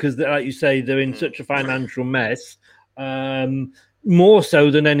cheap because, like you say, they're in such a financial mess. More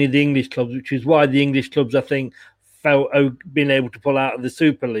so than any of the English clubs, which is why the English clubs, I think, felt being able to pull out of the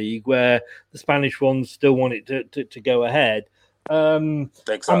Super League, where the Spanish ones still want it to go ahead. Exactly,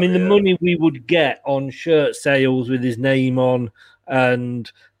 I mean, the money we would get on shirt sales with his name on,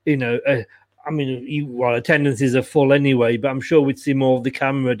 and you know. Attendances are full anyway, but I'm sure we'd see more of the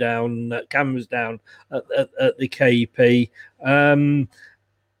cameras down at the KP.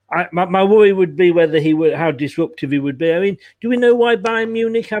 My worry would be how disruptive he would be. I mean, do we know why Bayern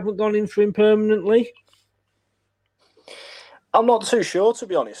Munich haven't gone in for him permanently? I'm not too sure, to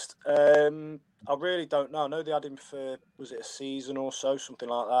be honest. I really don't know. I know they had him for, was it a season or so, something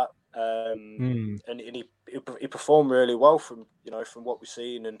like that. And he performed really well from what we've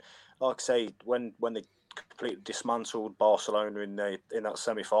seen. And like I say, when they completely dismantled Barcelona in that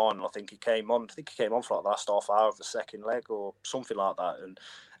semi-final, I think he came on for like the last half hour of the second leg or something like that, and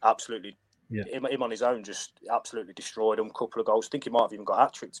absolutely. Yeah. Him on his own just absolutely destroyed him. A couple of goals. I think he might have even got a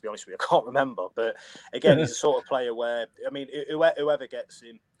hat-trick, to be honest with you. I can't remember. But again, he's a sort of player where, I mean, whoever gets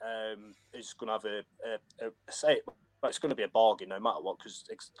him is going to have a say. But it's going to be a bargain no matter what, because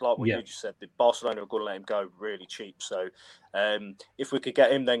like what you just said, the Barcelona are going to let him go really cheap. So if we could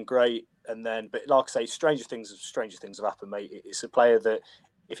get him, then great. And then, but like I say, stranger things have happened, mate. It's a player that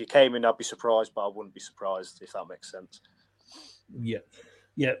if he came in, I'd be surprised, but I wouldn't be surprised, if that makes sense. Yeah.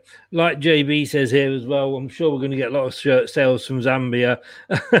 Yeah, like JB says here as well, I'm sure we're going to get a lot of shirt sales from Zambia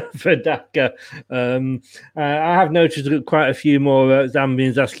for Daka. I have noticed quite a few more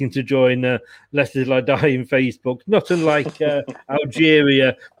Zambians asking to join Leicester Till I Die in Facebook, not unlike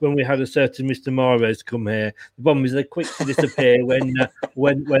Algeria when we had a certain Mr. Mahrez come here. The problem is they're quick to disappear when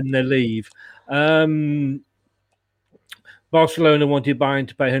they leave. Barcelona wanted Bayern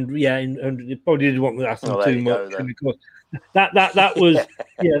to pay 100. Yeah, 100. They probably didn't want to ask them too much. Because that was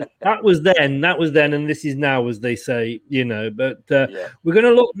that was then, and this is now, as they say, But we're going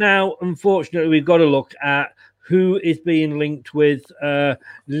to look now. Unfortunately, we've got to look at who is being linked with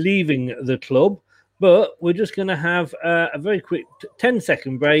leaving the club. But we're just going to have a very quick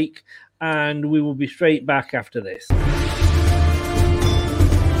 10-second break, and we will be straight back after this.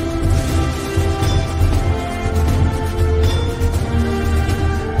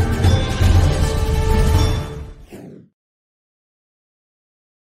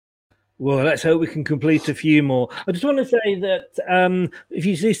 Well, let's hope we can complete a few more. I just want to say that if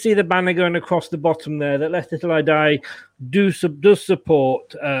you see the banner going across the bottom there, that Leicester Till I Die does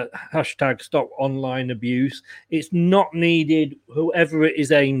support hashtag Stop Online Abuse. It's not needed, whoever it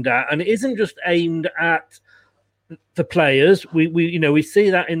is aimed at, and it isn't just aimed at the players. We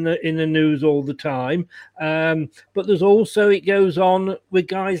see that in the news all the time. But there's also, it goes on with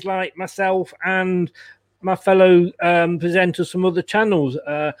guys like myself and my fellow presenters from other channels.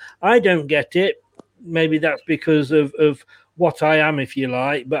 I don't get it. Maybe that's because of what I am, if you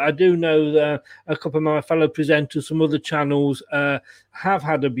like. But I do know that a couple of my fellow presenters from other channels have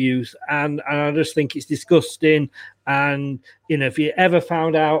had abuse, and I just think it's disgusting. And, if you ever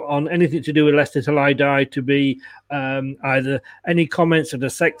found out on anything to do with Leicester Till I Die to be either any comments that are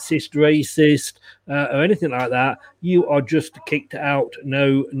sexist, racist, or anything like that, you are just kicked out.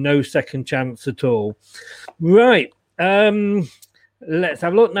 No second chance at all. Right. Let's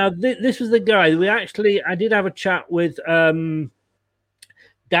have a look now. This was the guy I did have a chat with Dan,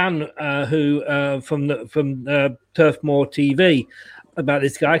 who from Turf Moor TV about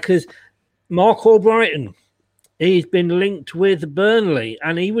this guy, because Mark Albrighton, he's been linked with Burnley,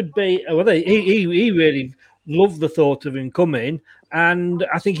 and he would be he really loved the thought of him coming, and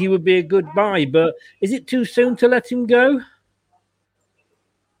I think he would be a good buy. But is it too soon to let him go?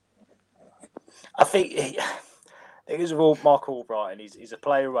 I think with all Mark Albrighton, he's a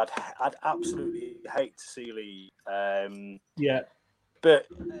player who I'd absolutely hate to see leave. But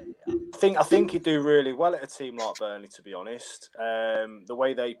I think he'd do really well at a team like Burnley, to be honest. The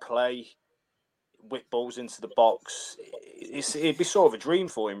way they play, whip balls into the box, it'd be sort of a dream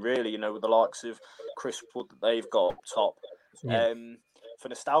for him, really, with the likes of Chris Wood that they've got up top. For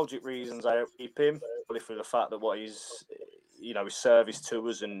nostalgic reasons, I keep him, but for the fact that what he's, his service to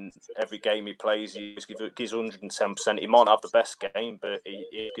us, and every game he plays, he gives 110%. He might not have the best game, but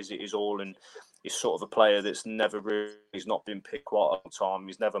he gives it his all, and he's sort of a player that's he's not been picked quite a long time.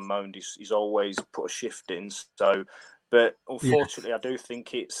 He's never moaned. He's always put a shift in. So, but unfortunately, I do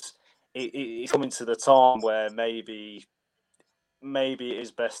think it's coming to the time where maybe it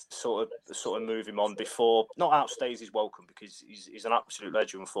is best to sort of move him on before not outstays his welcome, because he's an absolute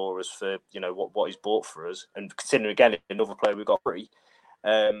legend for us for what he's bought for us, and considering again another player we got free,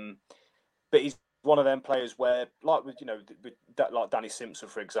 but he's one of them players where, like with like Danny Simpson,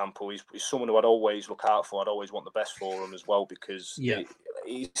 for example, he's someone who I'd always look out for. I'd always want the best for him as well, because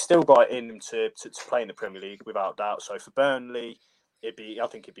he's still got it in him to play in the Premier League without doubt. So for Burnley, I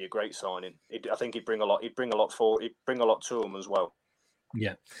think it'd be a great signing. I think he'd bring a lot to him as well.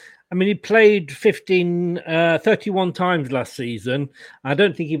 Yeah. I mean, he played 31 times last season. I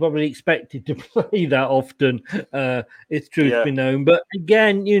don't think he probably expected to play that often. It's true to be known. But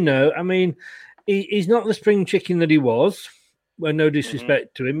again, I mean, he's not the spring chicken that he was. Well, no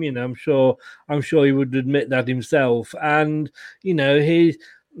disrespect to him, I'm sure he would admit that himself. And, he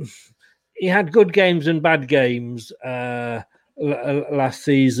had good games and bad games last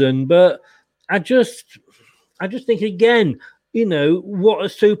season, but I just think again, what a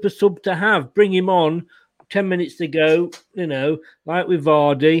super sub to have. Bring him on 10 minutes to go, like with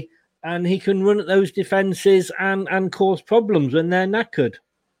Vardy, and he can run at those defences and cause problems when they're knackered.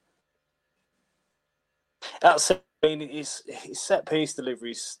 That's his set piece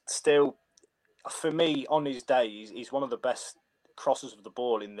delivery is still, for me, on his day, he's one of the best crossers of the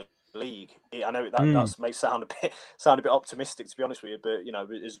ball in the league. I know that may sound a bit optimistic, to be honest with you, but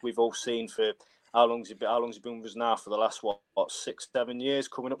as we've all seen, for how long's he been with us now, for the last 6-7 years,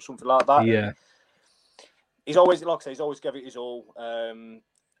 coming up, something like that. Yeah, he's always, like I say, he's always given it his all.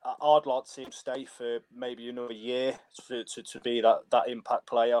 I'd like to see him stay for maybe another year to be that impact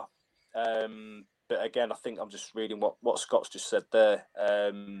player. But again, I think I'm just reading what Scott's just said there.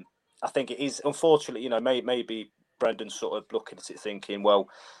 I think it is, unfortunately, maybe Brendan's sort of looking at it thinking, well,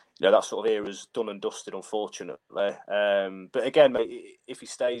 that sort of era's done and dusted, unfortunately. But again, mate, if he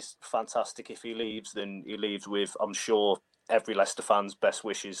stays, fantastic. If he leaves, then he leaves with, I'm sure, every Leicester fan's best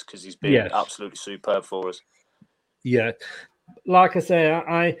wishes, because he's been absolutely superb for us. Yeah. Like I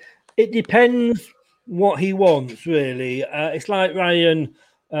say, it depends what he wants, really. It's like Ryan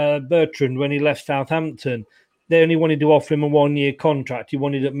Bertrand when he left Southampton. They only wanted to offer him a 1-year contract. He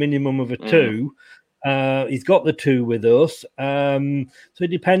wanted a minimum of a 2. He's got the 2 with us. So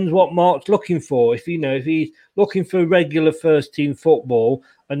it depends what Mark's looking for. If he's looking for regular first team football,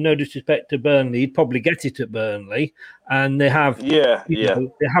 and no disrespect to Burnley, he'd probably get it at Burnley. And they have, they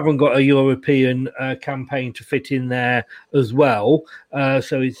haven't got a European campaign to fit in there as well.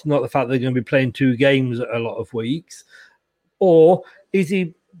 So it's not the fact they're going to be playing 2 games a lot of weeks. Or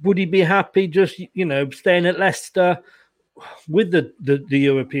would he be happy just, staying at Leicester with the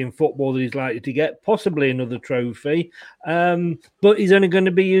European football that he's likely to get, possibly another trophy, but he's only going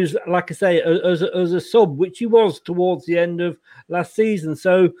to be used, like I say, as a sub, which he was towards the end of last season.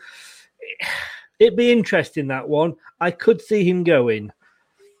 So it'd be interesting, that one. I could see him going.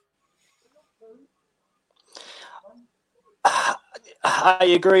 I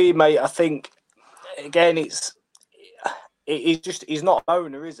agree, mate. I think, again, he's not an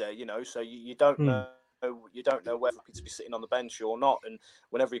owner, is there? So you don't know. You don't know whether to be sitting on the bench or not, and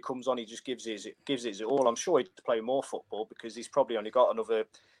whenever he comes on, he just gives it all. I'm sure he'd play more football because he's probably only got another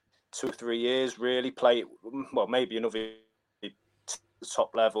 2 or 3 years. Really, play well, maybe another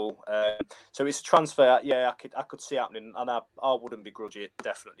top level. So it's a transfer. Yeah, I could see happening, and I wouldn't begrudge it.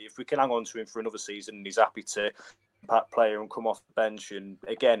 Definitely, if we can hang on to him for another season, and he's happy to impact player and come off the bench, and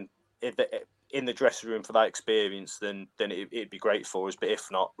again, in the dressing room for that experience, then it'd be great for us. But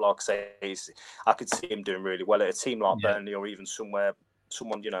if not, like I say, I could see him doing really well at a team like Burnley, or even someone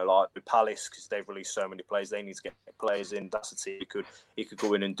like with Palace, because they've released so many players. They need to get players in. That's a team he could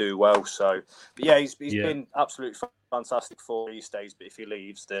go in and do well. So, but yeah, he's been absolutely fantastic for these days. But if he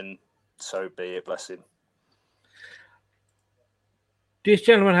leaves, then so be it. Bless him. This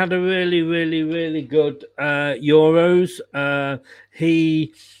gentleman had a really, really, really good Euros.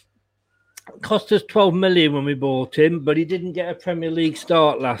 He cost us 12 million when we bought him, but he didn't get a Premier League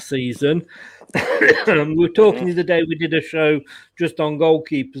start last season. We were talking the other day, we did a show just on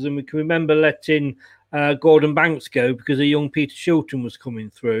goalkeepers, and we can remember letting Gordon Banks go because a young Peter Shilton was coming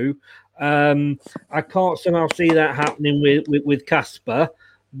through. I can't somehow see that happening with Kasper,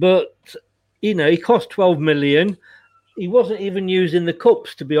 but he cost 12 million. He wasn't even using the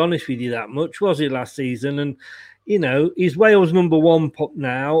cups, to be honest with you, that much, was he, last season? And he's Wales number 1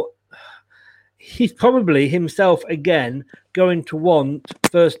 now. He's probably himself again going to want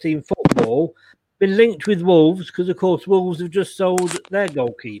first team football. Been linked with Wolves because, of course, Wolves have just sold their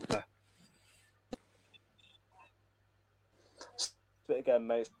goalkeeper. Bit again,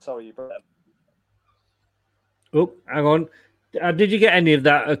 mate. Sorry, you brought Oh, hang on. Did you get any of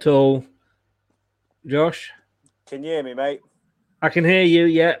that at all, Josh? Can you hear me, mate? I can hear you.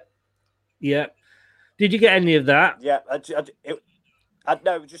 Yeah. Did you get any of that? Yeah,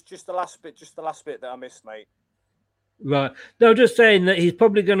 no, just the last bit that I missed, mate. Right. No, just saying that he's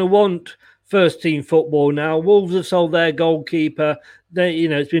probably going to want first team football now. Wolves have sold their goalkeeper.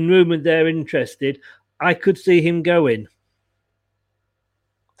 It's been rumoured they're interested. I could see him going.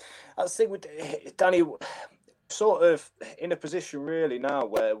 I think with Danny, sort of in a position really now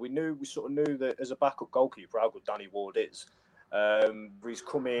where we sort of knew that as a backup goalkeeper how good Danny Ward is. He's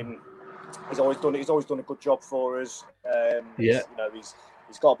come in. He's always done a good job for us. He's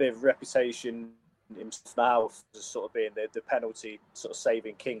got a bit of a reputation himself now as sort of being the penalty sort of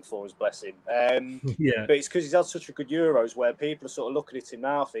saving king for us, bless him. But it's because he's had such a good Euros where people are sort of looking at him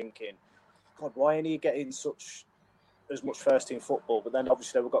now thinking, God, why ain't he getting as much first team football? But then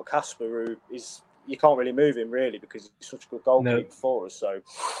obviously we've got Kasper, who is, you can't really move him really because he's such a good goalkeeper for us. So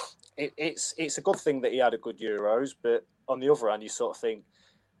it's a good thing that he had a good Euros, but on the other hand, you sort of think,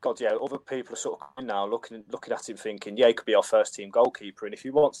 God, yeah, other people are sort of coming now looking at him thinking, yeah, he could be our first team goalkeeper. And if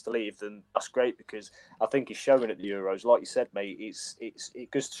he wants to leave, then that's great because I think he's showing at the Euros, like you said, mate, it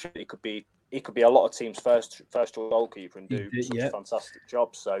goes to show he could be a lot of teams' first choice goalkeeper and do such a fantastic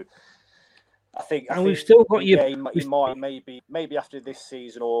job. So I think we've still got you. Yeah, he might maybe after this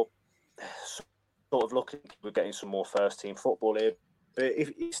season or sort of looking at getting some more first team football here. But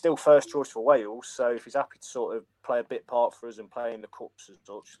if he's still first choice for Wales, so if he's happy to sort of play a bit part for us and play in the cups and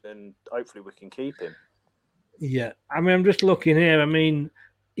such, then hopefully we can keep him. Yeah, I mean, I'm just looking here. I mean,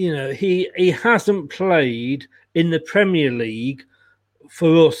 he hasn't played in the Premier League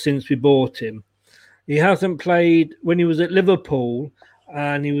for us since we bought him. He hasn't played when he was at Liverpool,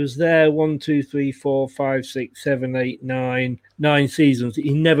 and he was there 1, 2, 3, 4, 5, 6, 7, 8, 9 seasons.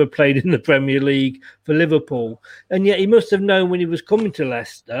 He never played in the Premier League for Liverpool. And yet he must have known when he was coming to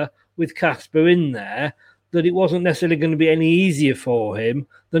Leicester with Kasper in there that it wasn't necessarily going to be any easier for him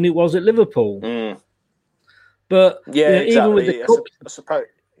than it was at Liverpool. But yeah, exactly. even with the cups, I suppose,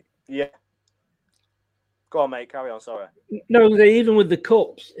 yeah. Go on, mate. Carry on. Sorry. No, even with the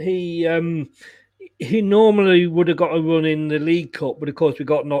cups, he normally would have got a run in the League Cup, but of course we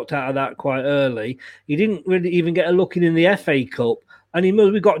got knocked out of that quite early. He didn't really even get a look in the FA Cup, and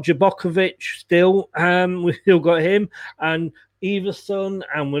we got Jabokovic still. We still got him and Everson,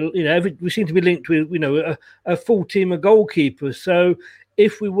 and we seem to be linked with a full team of goalkeepers. So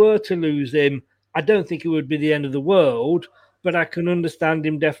if we were to lose him, I don't think it would be the end of the world, but I can understand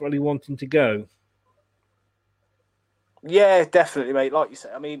him definitely wanting to go. Yeah, definitely, mate. Like you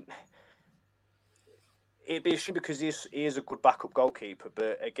said, I mean, it'd be a shame because he is a good backup goalkeeper.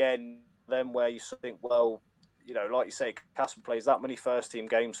 But again, then where you think, well, like you say, Kasper plays that many first-team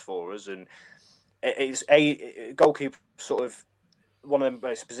games for us, and it's a goalkeeper sort of one of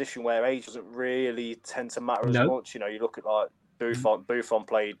those positions where age doesn't really tend to matter as much. You look at like Buffon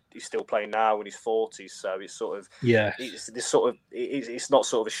played; he's still playing now in his 40s, so it's sort of it's not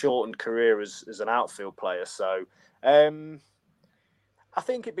sort of a shortened career as an outfield player. So I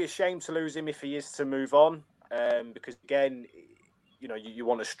think it'd be a shame to lose him if he is to move on, because again, you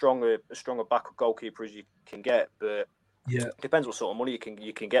want a stronger backup goalkeeper as you can get, but it depends what sort of money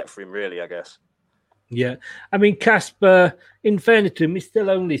you can get for him, really, I guess. Yeah, I mean, Kasper, in fairness to him, he's still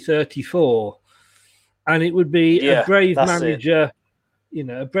only 34, and it would be a brave manager,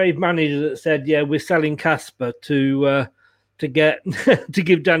 a brave manager that said, "Yeah, we're selling Kasper to get to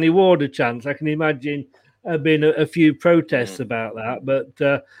give Danny Ward a chance." I can imagine been a few protests about that,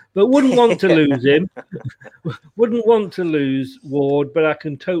 but wouldn't want to lose him. Wouldn't want to lose Ward, but I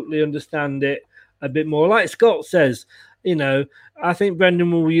can totally understand it a bit more. Like Scott says, I think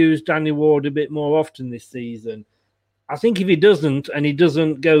Brendan will use Danny Ward a bit more often this season. I think if he doesn't, and he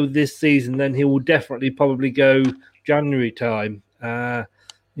doesn't go this season, then he will definitely probably go January time. I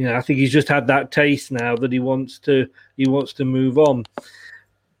think he's just had that taste now that he wants to move on.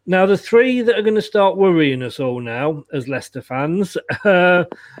 Now, the three that are going to start worrying us all now as Leicester fans.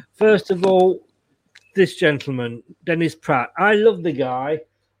 First of all, this gentleman, Dennis Praet. I love the guy.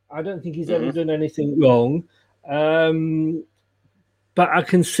 I don't think he's ever done anything wrong. But I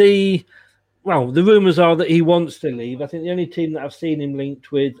can see, the rumours are that he wants to leave. I think the only team that I've seen him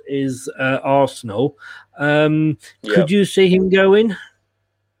linked with is Arsenal. Could you see him going?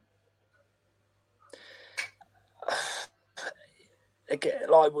 Again,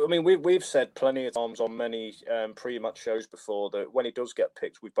 we've said plenty of times on many pre-match shows before that when he does get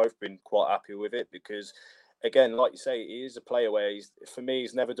picked, we've both been quite happy with it because, again, like you say, he is a player where he's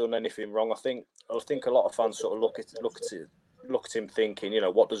never done anything wrong. I think a lot of fans sort of look at him thinking,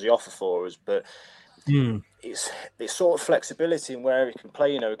 what does he offer for us? But it's sort of flexibility in where he can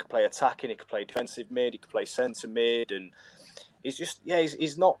play. He can play attacking, he can play defensive mid, he can play centre mid, and he's just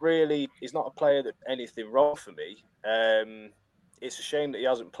he's not a player that anything wrong for me. It's a shame that he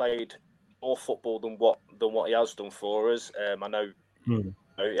hasn't played more football than what he has done for us. I know he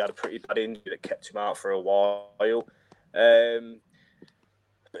had a pretty bad injury that kept him out for a while. But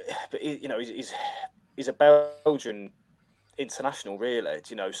he's a Belgian international, really.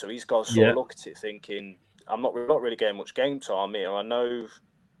 So he's got to sort of look at it thinking, I'm not really getting much game time here. I know,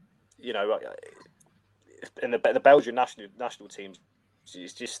 in the Belgian national teams.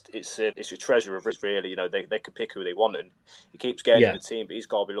 It's a treasure of risk, really. They can pick who they want, and he keeps getting in the team. But he's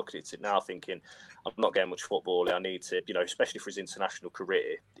got to be looking at it now, thinking, I'm not getting much football. I need to, especially for his international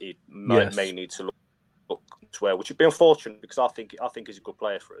career, he may need to look elsewhere, which would be unfortunate because I think he's a good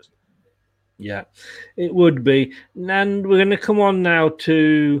player for us. Yeah, it would be. And we're going to come on now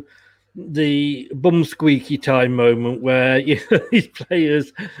to the bum squeaky time moment where these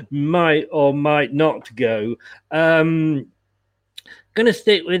players might or might not go. Going to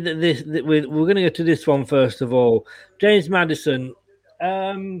stick with this. We're going to go to this one first of all. James Maddison.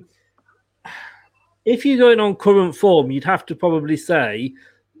 If you're going on current form, you'd have to probably say,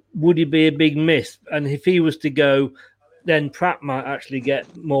 would he be a big miss? And if he was to go, then Praet might actually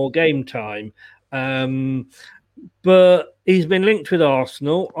get more game time. But he's been linked with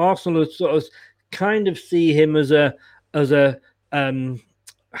Arsenal. Arsenal sort of kind of see him as a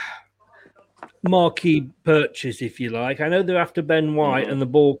marquee purchase, if you like. I know they're after Ben White and the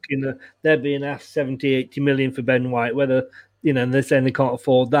bulk they're being asked 70-80 million for Ben White, whether and they're saying they can't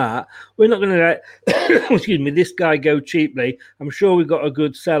afford that. We're not going to let this guy go cheaply. I'm sure we've got a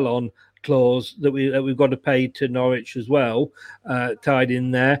good sell on clause that we've got to pay to Norwich as well, tied in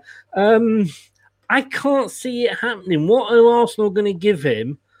there. I can't see it happening. What are Arsenal going to give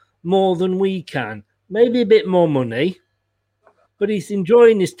him more than we can? Maybe a bit more money. But he's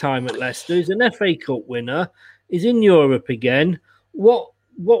enjoying his time at Leicester. He's an FA Cup winner. He's in Europe again. What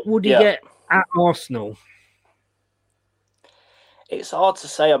would he get at Arsenal? It's hard to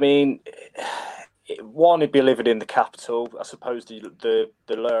say. I mean, one, he'd be living in the capital. I suppose the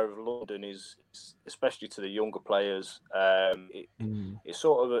lure of London is, especially to the younger players, it's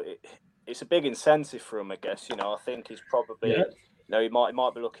sort of it's a big incentive for him, I guess. I think he's probably he might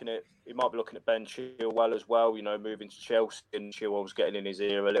be looking at Ben Chilwell as well. Moving to Chelsea, and Chilwell's getting in his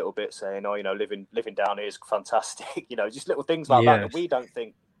ear a little bit, saying, "Oh, living down here is fantastic." Just little things like that we don't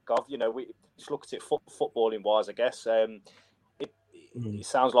think of. We just look at it footballing wise, I guess. It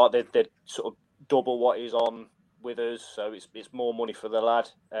sounds like they're sort of double what he's on with us, so it's more money for the lad.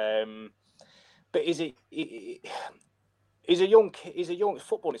 But he's a young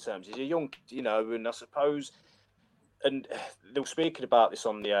footballing terms. He's a young, and I suppose. And they were speaking about this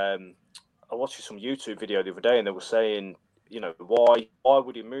on the. I watched some YouTube video the other day, and they were saying, why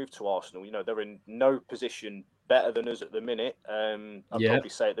would he move to Arsenal? They're in no position better than us at the minute. I'd probably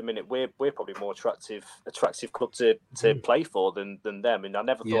say at the minute we're probably more attractive club to play for than them. And I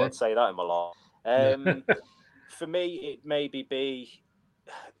never thought I'd say that in my life. For me, it maybe be,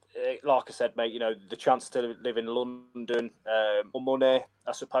 like I said, mate, the chance to live in London, more money,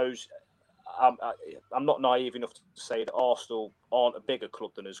 I suppose. I'm not naive enough to say that Arsenal aren't a bigger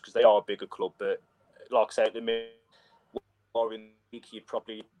club than us, because they are a bigger club. But like I say, at the minute, or in the league, you'd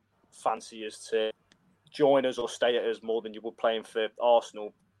probably fancy us to join us or stay at us more than you would playing for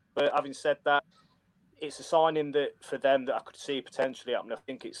Arsenal. But having said that, it's a signing that for them that I could see potentially happening. I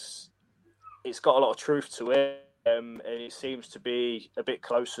think it's got a lot of truth to it, and it seems to be a bit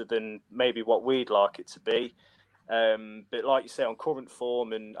closer than maybe what we'd like it to be. But like you say, on current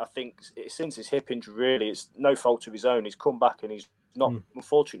form, and I think since his hip injury, really, it's no fault of his own. He's come back and he's not,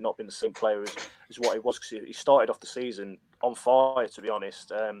 unfortunately, not been the same player as what he was, because he started off the season on fire, to be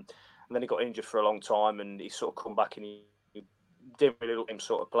honest. And then he got injured for a long time, and he sort of come back and he didn't really look him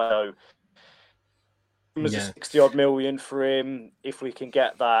sort of play. It was 60-odd million for him. If we can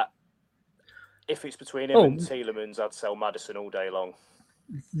get that, if it's between him and Tielemans, I'd sell Maddison all day long.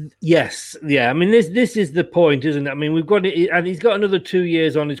 Yes, yeah. I mean, this is the point, isn't it? I mean, we've got it, and he's got another 2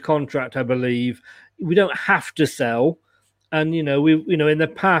 years on his contract, I believe. We don't have to sell, and in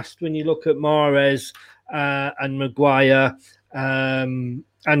the past, when you look at Mahrez and Maguire and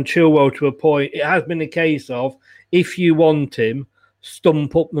Chilwell to a point, it has been a case of, if you want him,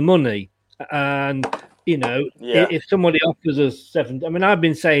 stump up the money, and if somebody offers us 70, I mean, I've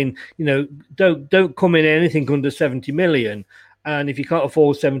been saying, don't come in anything under 70 million. And if you can't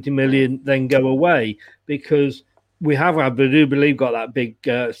afford 70 million, then go away, because we have, I do believe, got that big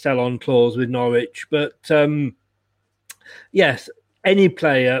sell-on clause with Norwich. But yes, any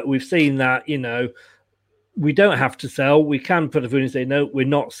player, we've seen that, we don't have to sell. We can put a foot and say, no, we're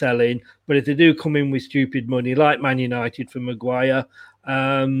not selling. But if they do come in with stupid money, like Man United for Maguire,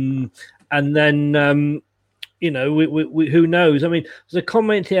 and then... we who knows? I mean, there's a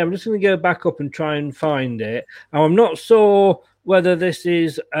comment here. I'm just going to go back up and try and find it. Now, I'm not sure whether this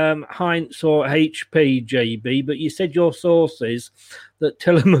is Heinz or HP, JB, but you said your sources that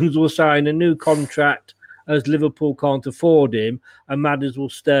Tielemans will sign a new contract as Liverpool can't afford him, and Madders will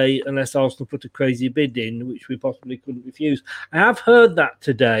stay unless Arsenal put a crazy bid in, which we possibly couldn't refuse. I have heard that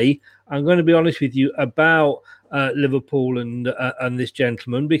today. I'm going to be honest with you about Liverpool and this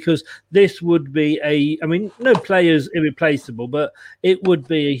gentleman, because this would be no player's irreplaceable, but it would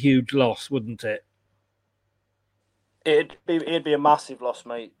be a huge loss, wouldn't it? It'd be a massive loss,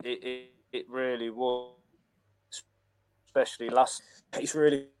 mate. It really would, especially last. It's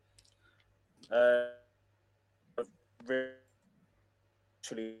really,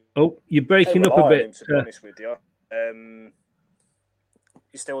 you're breaking up a bit. To be honest with you, you're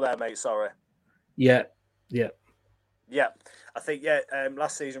still there, mate. Sorry. Yeah. I think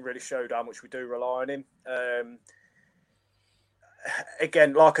last season really showed how much we do rely on him.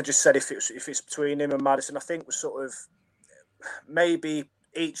 Again, like I just said, if it's between him and Maddison, I think we're sort of maybe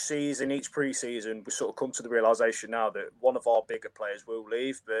each season, each pre-season, we sort of come to the realisation now that one of our bigger players will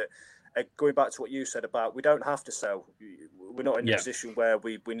leave. But going back to what you said about, we don't have to sell. We're not in a position where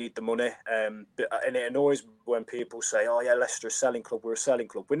we need the money. And it annoys me when people say, "Oh yeah, Leicester a selling club. We're a selling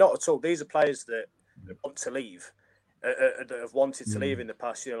club." We're not at all. These are players that want to leave. That have wanted to leave in the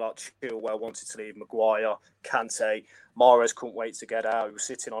past, like Chilwell wanted to leave, Maguire, Kante, Mahrez couldn't wait to get out. He was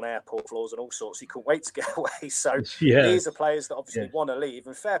sitting on airport floors and all sorts. He couldn't wait to get away. So these are players that obviously want to leave,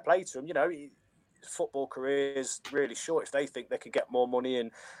 and fair play to them. Football career is really short. If they think they can get more money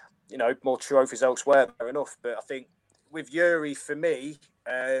and more trophies elsewhere, fair enough. But I think with Yuri, for me,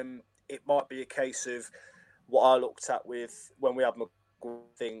 it might be a case of what I looked at with when we have Maguire.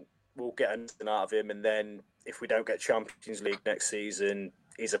 I think we'll get anything out of him, and then if we don't get Champions League next season,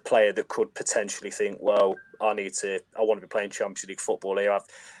 he's a player that could potentially think, well, I want to be playing Champions League football here.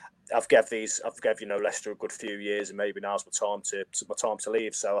 I've gave Leicester a good few years, and maybe now's my time to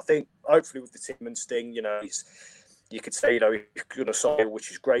leave. So I think hopefully with the Tielemans thing, you could say, he's going to sign, which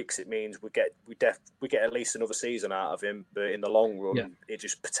is great because it means we get at least another season out of him. But in the long run, it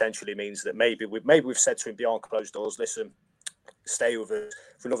just potentially means that maybe we've said to him behind closed doors, listen, stay with us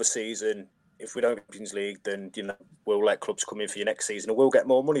for another season. If we don't get Champions League, then we'll let clubs come in for your next season, and we'll get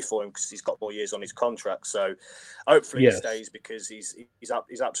more money for him because he's got more years on his contract. So hopefully he stays because he's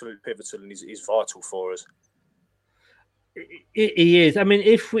absolutely pivotal and he's vital for us. He is. I mean,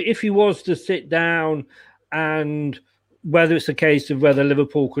 if he was to sit down, and whether it's a case of whether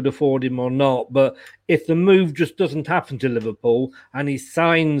Liverpool could afford him or not, but if the move just doesn't happen to Liverpool and he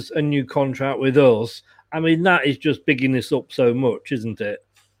signs a new contract with us, I mean, that is just bigging this up so much, isn't it?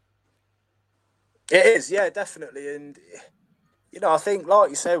 It is, yeah, definitely. And, I think, like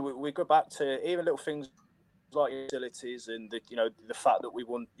you said, we go back to even little things like utilities and, the fact that we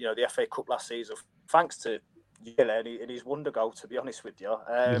won, the FA Cup last season, thanks to and his wonder goal, to be honest with you.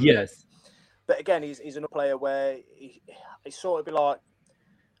 Yes. But again, he's another player where he's sort of be like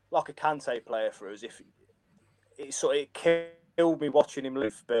a Kante player for us. If it killed me watching him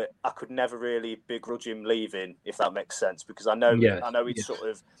leave, but I could never really begrudge him leaving, if that makes sense, because I know he's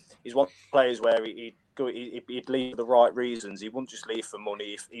one of the players where he'd leave for the right reasons. He wouldn't just leave for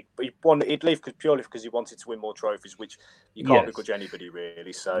money. He'd leave purely because he wanted to win more trophies, which you can't begrudge anybody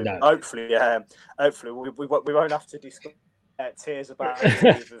really. So hopefully we won't have to discuss tears about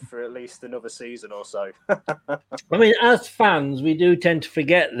for at least another season or so. I mean, as fans, we do tend to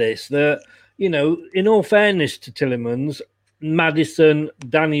forget this, that, in all fairness to Tielemans, Maddison,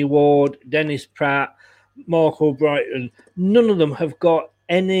 Danny Ward, Dennis Pratt, Mark Albrighton, none of them have got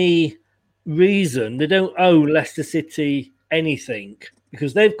any reason. They don't owe Leicester City anything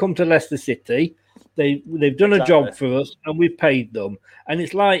because they've come to Leicester City. They've done a job for us and we've paid them. And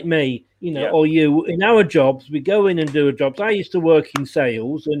it's like me, or you, in our jobs, we go in and do a job. So I used to work in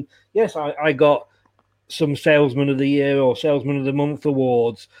sales, and yes, I got some Salesman of the Year or Salesman of the Month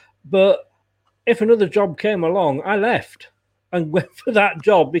awards. But if another job came along, I left and went for that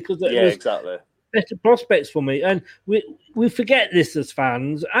job because it was better prospects for me. And we forget this as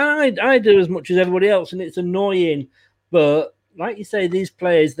fans. I do as much as everybody else, and it's annoying. But like you say, these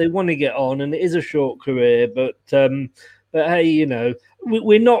players, they want to get on, and it is a short career. But hey,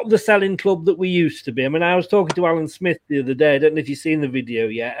 we're not the selling club that we used to be. I mean, I was talking to Alan Smith the other day. I don't know if you've seen the video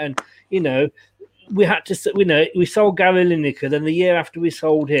yet. And, we had to, we sold Gary Lineker. Then the year after we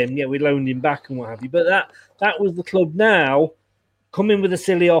sold him, we loaned him back and what have you. But that was the club. Now, come in with a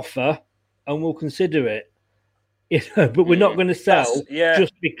silly offer and we'll consider it. But we're not going to sell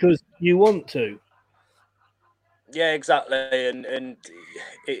just because you want to. Yeah, exactly. And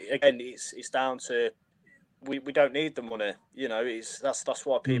again, it's down to we don't need the money. That's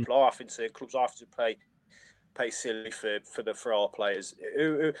why people are having to, clubs are having to pay silly for our players.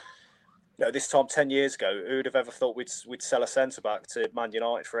 Who this time 10 years ago, who would have ever thought we'd sell a centre back to Man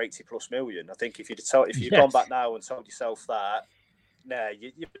United for 80+ million? I think if you'd gone back now and told yourself that,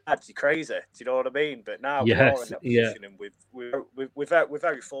 you're crazy. Do you know what I mean? But now we are in that position, and we're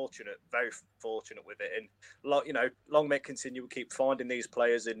very fortunate with it. And long may it continue. We keep finding these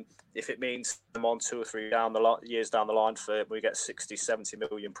players, and if it means them on 2 or 3 years down the line for we get 60-70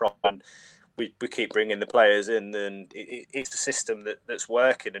 million profit, and we keep bringing the players in, then it's a system that's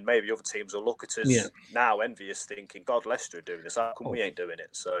working, and maybe other teams will look at us now envious, thinking, God, Leicester are doing this. How come we ain't doing it?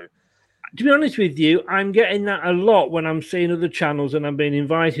 So. To be honest with you, I'm getting that a lot when I'm seeing other channels and I'm being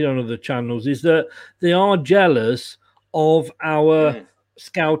invited on other channels, is that they are jealous of our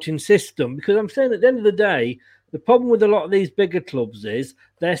scouting system. Because I'm saying at the end of the day, the problem with a lot of these bigger clubs is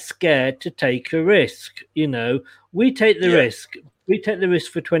they're scared to take a risk. We take the risk. We take the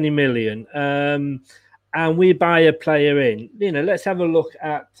risk for 20 million and we buy a player in. Let's have a look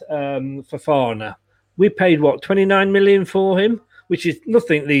at Fofana. We paid, 29 million for him? Which is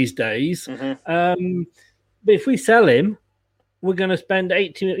nothing these days. But if we sell him, we're going to spend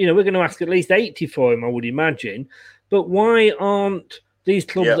 80, we're going to ask at least 80 for him, I would imagine. But why aren't these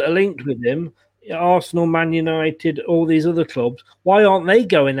clubs that are linked with him, Arsenal, Man United, all these other clubs, why aren't they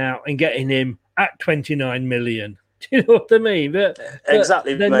going out and getting him at 29 million? Do you know what I mean? But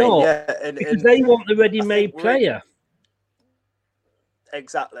exactly, they're not, because they want the ready-made player.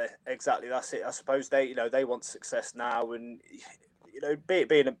 Exactly. That's it. I suppose they want success now, and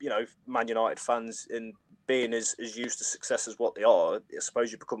being Man United fans and being as used to success as what they are, I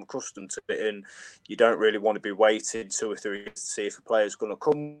suppose you become accustomed to it, and you don't really want to be waiting 2 or 3 years to see if a player's going to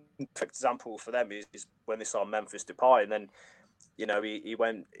come. For example, for them is when they saw Memphis Depay, and then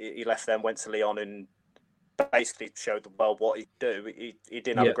he left them, went to Lyon, and basically showed the world what he'd do. He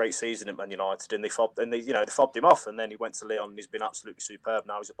didn't have a great season at Man United, and they fobbed him off, and then he went to Lyon, and he's been absolutely superb.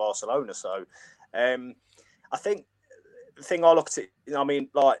 Now he's at Barcelona. So, I think the thing I look at it, I mean,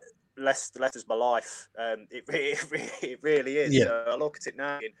 like Leicester's my life. It really is. Yeah. I look at it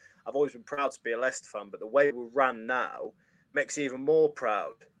now, and I've always been proud to be a Leicester fan, but the way we ran now makes you even more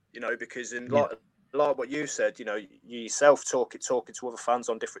proud. Because like what you said, you yourself talking to other fans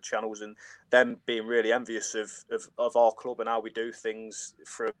on different channels, and them being really envious of our club and how we do things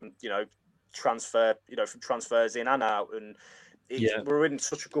from transfers in and out, and we're in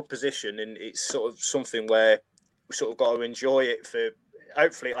such a good position, and it's sort of something where we sort of got to enjoy it for.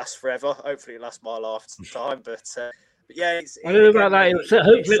 Hopefully it lasts forever. Hopefully it lasts my lifetime, but yeah, I don't know about that.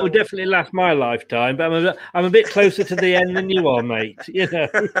 Hopefully it will definitely last my lifetime, but I'm a bit closer to the end than you are, mate.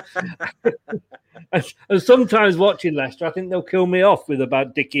 And sometimes watching Leicester, I think they'll kill me off with a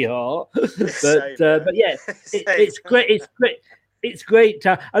bad Dickie heart. But yeah, it's great. It's great. It's great.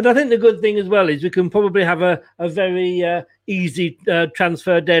 And I think the good thing as well is we can probably have a very easy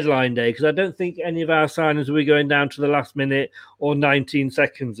transfer deadline day, because I don't think any of our signings will be going down to the last minute or 19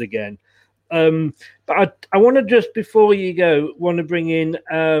 seconds again. But I want to just, before you go, bring in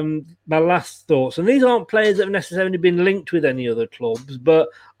my last thoughts. And these aren't players that have necessarily been linked with any other clubs, but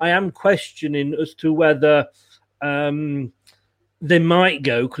I am questioning as to whether they might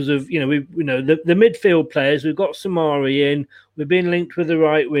go because of, the midfield players. We've got Samari in, we've been linked with the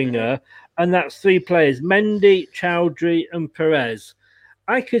right winger, and that's 3 players, Mendy, Chowdhury and Perez.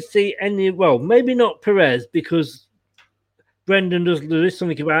 I could see maybe not Perez, because Brendan there is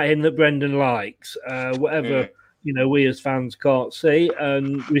something about him that Brendan likes, whatever, we as fans can't see.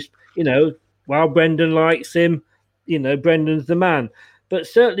 And, while Brendan likes him, Brendan's the man. But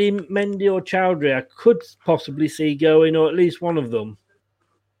certainly Mendy or Chowdhury, I could possibly see going, or at least one of them.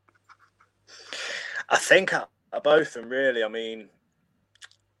 I think both of them, really. I mean,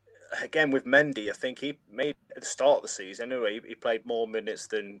 again, with Mendy, I think he made at the start of the season, anyway, he played more minutes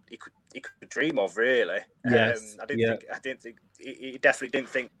than he could dream of, really. Yes. I didn't think he definitely didn't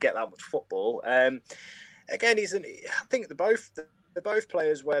think get that much football. Again, I think they're both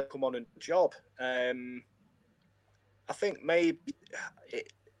players where come on and job. I think maybe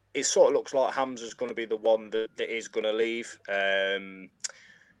it sort of looks like Hamza's going to be the one that is going to leave. I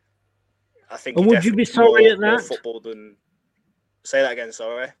think. And would you be sorry at that? Football than... Say that again.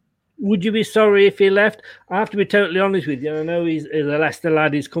 Sorry. Would you be sorry if he left? I have to be totally honest with you. I know he's a Leicester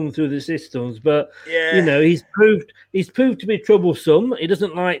lad. He's come through the systems, but he's proved to be troublesome. He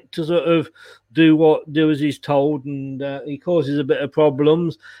doesn't like to sort of do as he's told, and he causes a bit of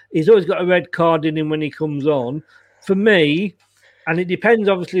problems. He's always got a red card in him when he comes on. For me, and it depends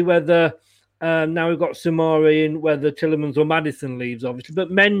obviously whether now we've got Samari in, whether Tielemans or Maddison leaves, obviously. But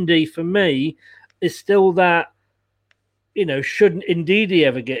Mendy, for me, is still that, shouldn't indeed he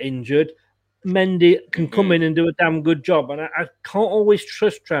ever get injured, Mendy can come in and do a damn good job. And I can't always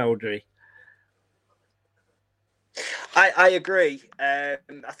trust Chowdhury. I agree. I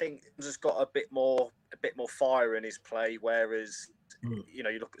think he's just got a bit more fire in his play, whereas, you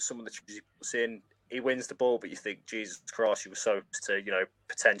look at some of the changes he puts in, he wins the ball, but you think, Jesus Christ, he was so to,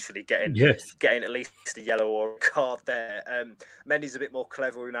 potentially getting at least a yellow or a card there. Mendy's a bit more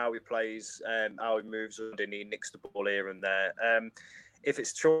clever in how he plays, how he moves, and he nicks the ball here and there. If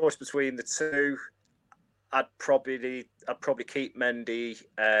it's choice between the two, I'd probably keep Mendy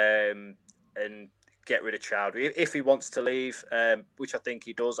and get rid of Chowdhury if he wants to leave, which I think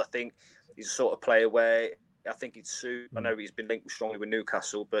he does. I think he's a sort of player where I think he'd suit. I know he's been linked strongly with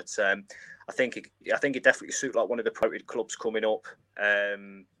Newcastle, but I think he'd definitely suit like one of the promoted clubs coming up.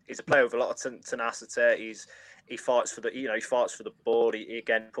 He's a player with a lot of tenacity. He fights for the ball. He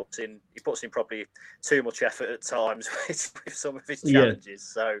puts in probably too much effort at times with some of his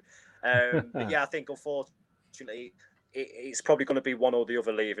challenges. So I think unfortunately it's probably going to be one or the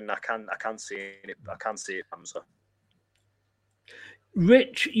other leaving. I can see it. Hamza.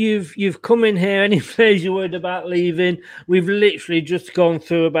 Rich, you've come in here. Any players you're worried about leaving? We've literally just gone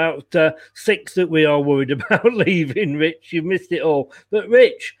through about 6 that we are worried about leaving. Rich, you've missed it all. But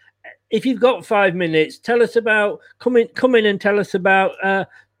Rich, if you've got 5 minutes, tell us about come in and tell us about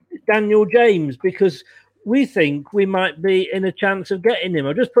Daniel James, because we think we might be in a chance of getting him.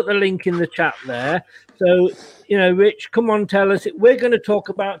 I'll just put the link in the chat there. So, Rich, come on, tell us. We're going to talk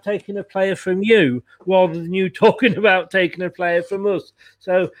about taking a player from you rather than you talking about taking a player from us.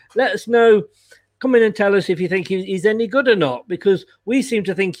 So let us know. Come in and tell us if you think he's any good or not, because we seem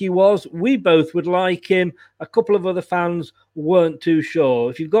to think he was. We both would like him. A couple of other fans weren't too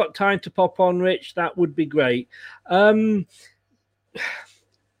sure. If you've got time to pop on, Rich, that would be great.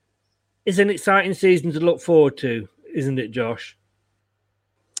 It's an exciting season to look forward to, isn't it, Josh?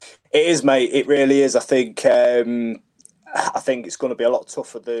 It is, mate. It really is. I think it's going to be a lot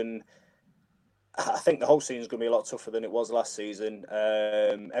tougher than. I think the whole season is going to be a lot tougher than it was last season.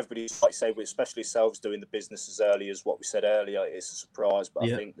 Everybody's, like say, especially yourselves, doing the business as early as what we said earlier. It's a surprise, but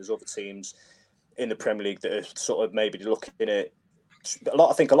I think there's other teams in the Premier League that are sort of maybe looking at a lot.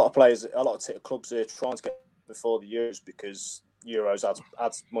 I think a lot of players, a lot of clubs are trying to get before the Euros because Euros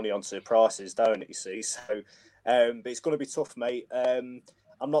adds money onto prices, don't it? You see, so but it's going to be tough, mate. I'm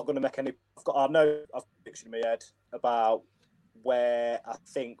not going to make any. I've a picture in my head about where I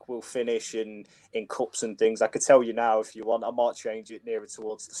think we'll finish in cups and things. I could tell you now if you want. I might change it nearer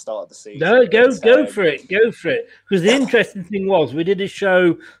towards the start of the season. No, go for it. Because the interesting thing was we did a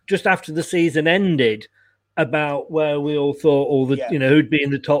show just after the season ended about where we all thought who'd be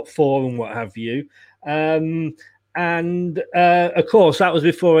in the top 4 and what have you. And of course that was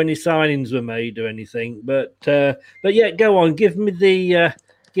before any signings were made or anything. But yeah, go on. Give me the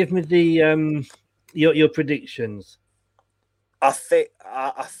your predictions. I think.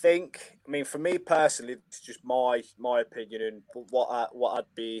 I mean, for me personally, it's just my opinion and what I'd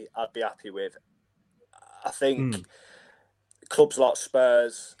be happy with. I think clubs like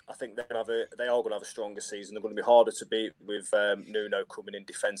Spurs, I think they are going to have a stronger season. They're going to be harder to beat with Nuno coming in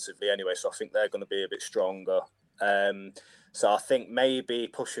defensively anyway. So I think they're going to be a bit stronger. So I think maybe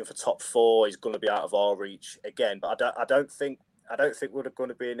pushing for top 4 is going to be out of our reach again. But I don't think we're going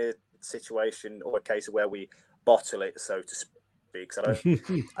to be in a situation or a case where we bottle it, so to speak. Because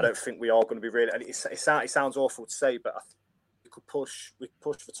I don't think we are going to be really. And it sounds awful to say, but I think we could push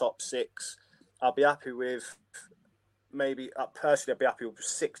for top 6. I'll be happy with maybe personally. I'd be happy with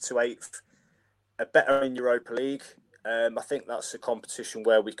 6th to 8th, a better in Europa League. I think that's a competition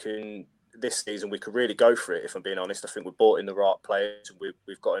where we can this season we could really go for it. If I'm being honest, I think we've brought in the right players and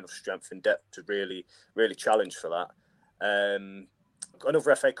we've got enough strength and depth to really challenge for that.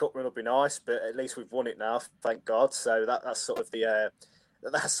 Another FA Cup run would be nice, but at least we've won it now, thank God. So that's sort of the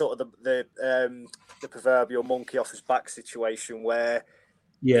proverbial monkey off his back situation where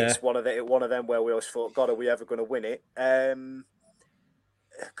it's one of them where we always thought, God, are we ever going to win it?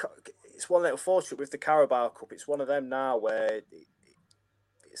 It's one little fortunate with the Carabao Cup. It's one of them now where it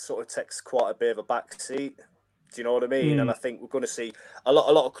sort of takes quite a bit of a back seat. Do you know what I mean? And I think we're going to see a lot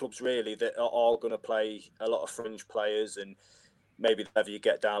of clubs really that are going to play a lot of fringe players and. Maybe the level you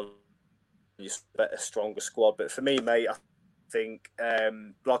get down, you bet a stronger squad. But for me, mate, I think,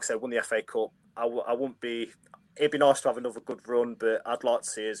 like I said, won the FA Cup. I wouldn't be. It'd be nice to have another good run, but I'd like to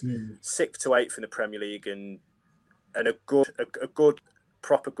see us 6th to 8th in the Premier League and a good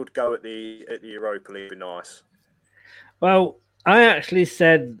proper good go at the Europa League would be nice. Well, I actually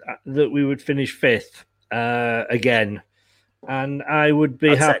said that we would finish 5th again. And I would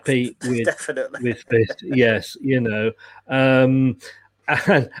be happy with 5th. Yes, And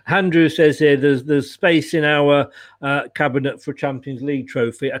Andrew says here there's space in our cabinet for a Champions League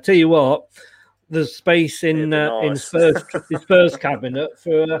trophy. I tell you what, there's space in Spurs cabinet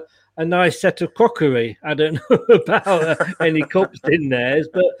for a nice set of crockery. I don't know about any cups in theirs,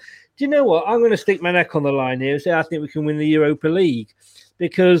 but do you know what? I'm going to stick my neck on the line here and say I think we can win the Europa League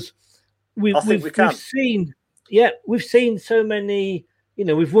because we've seen. Yeah, we've seen so many,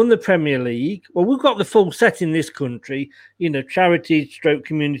 we've won the Premier League. Well, we've got the full set in this country, Charity /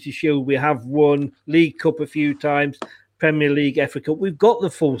 Community Shield. We have won League Cup a few times, Premier League, FA Cup. We've got the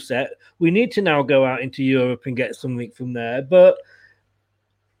full set. We need to now go out into Europe and get something from there. But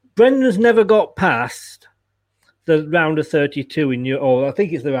Brendan's never got past the round of 32 or I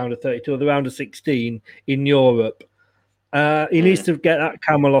think it's the round of 32 or the round of 16 in Europe. He needs to get that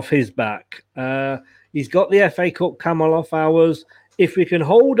camel off his back. He's got the FA Cup camel off ours. If we can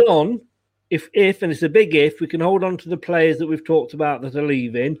hold on, and it's a big if, we can hold on to the players that we've talked about that are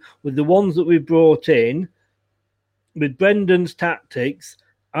leaving, with the ones that we've brought in, with Brendan's tactics,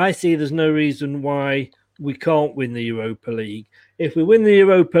 I see there's no reason why we can't win the Europa League. If we win the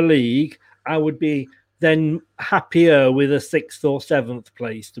Europa League, I would be then happier with a 6th or 7th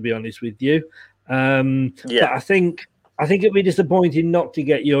place, to be honest with you. But I think it'd be disappointing not to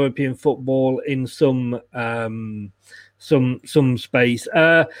get European football in some space.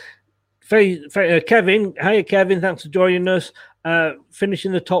 Kevin, hi Kevin, thanks for joining us.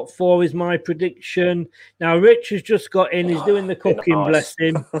 Finishing the top 4 is my prediction. Now Rich has just got in. He's doing the cooking. Nice. Bless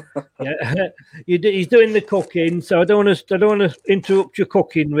him. He's doing the cooking. So I don't want to interrupt your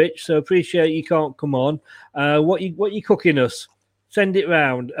cooking, Rich. So appreciate you can't come on. What you cooking us? Send it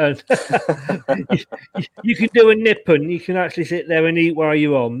round. And you can do a nippon. You can actually sit there and eat while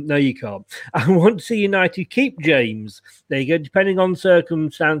you're on. No, you can't. I want to see United keep James. There you go. Depending on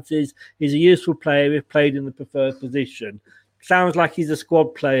circumstances, he's a useful player if played in the preferred position. Sounds like he's a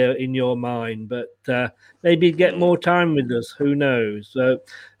squad player in your mind, but maybe get more time with us. Who knows?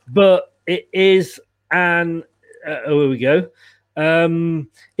 But it is here we go.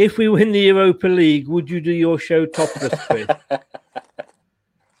 If we win the Europa League, would you do your show topless, Chris?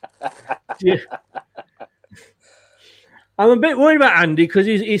 Yeah. I'm a bit worried about Andy because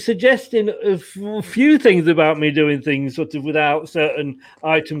he's suggesting a few things about me doing things sort of without certain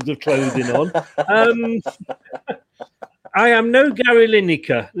items of clothing on. I am no Gary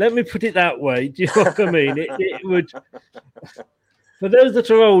Lineker. Let me put it that way. Do you know what I mean? It would. For those that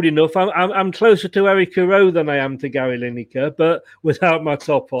are old enough, I'm closer to Erica Rowe than I am to Gary Lineker, but without my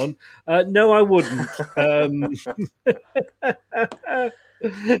top on. No, I wouldn't.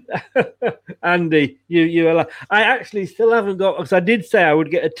 Andy, you I actually still haven't got, because I did say I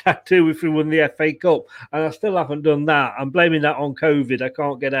would get a tattoo if we won the FA Cup, and I still haven't done that. I'm blaming that on COVID. I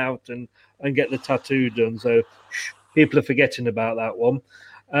can't get out and get the tattoo done, so people are forgetting about that one.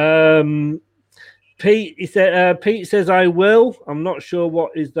 Pete says I will. I'm not sure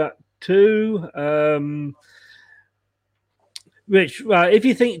what is that to. Rich, right? If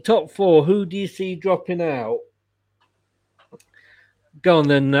you think top four, who do you see dropping out? Go on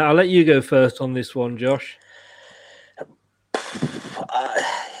then. I'll let you go first on this one, Josh.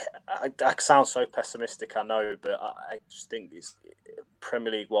 I sound so pessimistic, I know, but I just think it's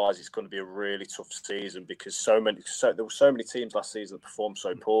Premier League wise, it's going to be a really tough season because there were so many teams last season that performed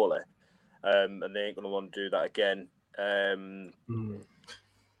so poorly. And they ain't going to want to do that again.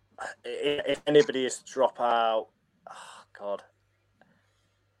 If anybody is to drop out, God,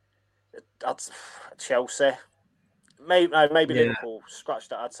 that's Chelsea. Maybe Liverpool. Scratch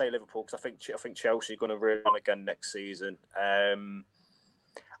that. I'd say Liverpool because I think Chelsea are going to run on again next season.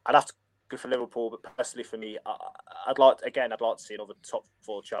 I'd have to go for Liverpool, but personally for me, I'd like to see another top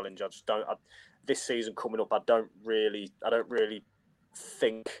four challenge. I just don't. This season coming up, I don't really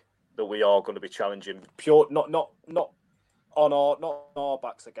think that we are going to be challenging not on our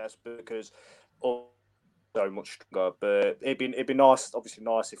backs, I guess, because so much stronger. But it'd be nice, obviously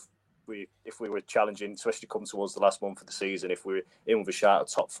nice if we were challenging, especially come towards the last month of the season. If we were in with a shout at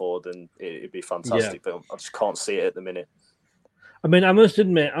top four, then it'd be fantastic. Yeah. But I just can't see it at the minute. I mean, I must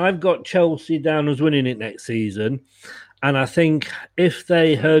admit, I've got Chelsea down as winning it next season, and I think if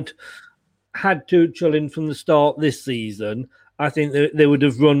they had Tuchel in from the start this season, I think they would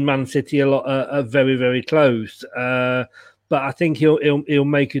have run Man City a lot, very, very close. But I think he'll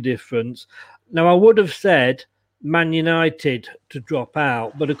make a difference. Now, I would have said Man United to drop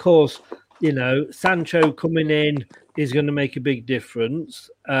out, but of course, Sancho coming in is going to make a big difference.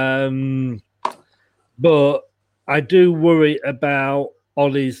 But I do worry about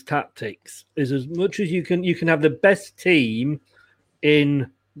Ollie's tactics. Is as much as you can have the best team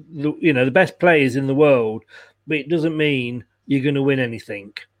in the best players in the world, but it doesn't mean you're going to win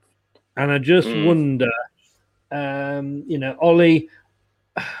anything. And I just wonder, Ollie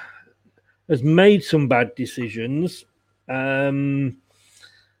has made some bad decisions, but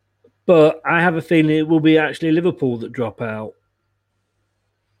I have a feeling it will be actually Liverpool that drop out.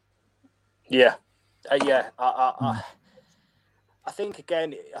 Yeah. I think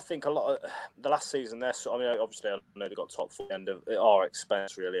a lot of the last season there. So, I mean, obviously, I know they got top four end at our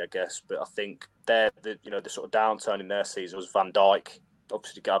expense, really, I guess. But I think the sort of downturn in their season was Van Dijk.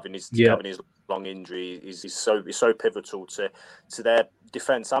 Obviously, Gavin his long injury is so pivotal to their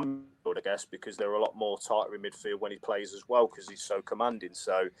defence and midfield, I guess, because they're a lot more tighter in midfield when he plays as well because he's so commanding.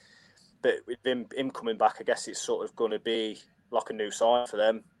 So, but with him coming back, I guess it's sort of going to be like a new sign for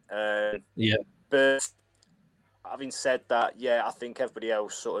them. But having said that, I think everybody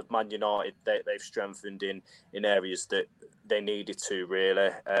else, sort of Man United, they've strengthened in areas that they needed to, really.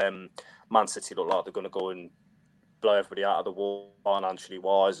 Man City look like they're going to go and blow everybody out of the wall financially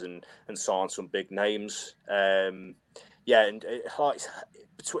wise and sign some big names. And for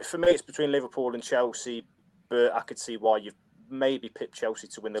me, it's between Liverpool and Chelsea, but I could see why you've maybe picked Chelsea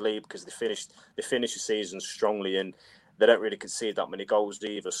to win the league because they finished the season strongly and they don't really concede that many goals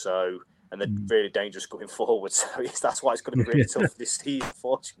either. So, and they're really dangerous going forward. So that's why it's going to be really tough this season,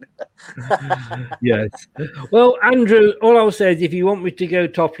 unfortunately. Yes. Well, Andrew, all I'll say is if you want me to go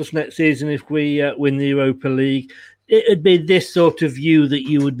topless next season, if we win the Europa League, it'd be this sort of view that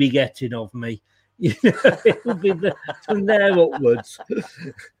you would be getting of me. It would be from there upwards.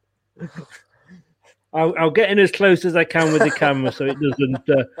 I'll get in as close as I can with the camera so it doesn't.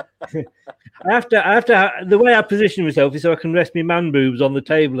 I have to. The way I position myself is so I can rest my man boobs on the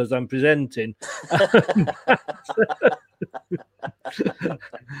table as I'm presenting.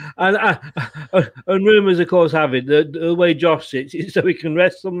 And rumours, of course, have it that the way Josh sits is so he can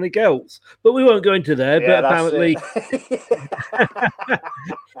rest something else. But we won't go into there. But apparently,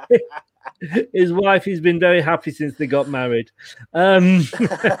 his wife has been very happy since they got married. That's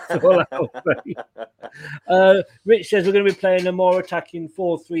all I'll say. Rich says we're going to be playing a more attacking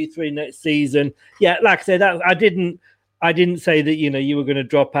 4-3-3 next season. Yeah, like I said, I didn't say that you were going to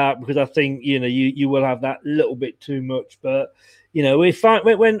drop out because I think you will have that little bit too much. But we find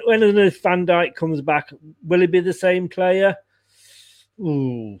when Van Dijk comes back, will he be the same player?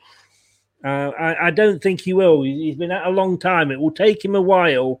 Ooh. I don't think he will. He's been out a long time. It will take him a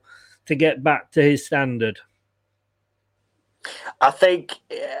while to get back to his standard. I think,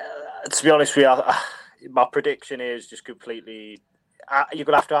 to be honest with you, my prediction is just completely. You're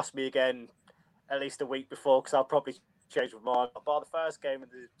going to have to ask me again at least a week before because I'll probably change my mind. By the first game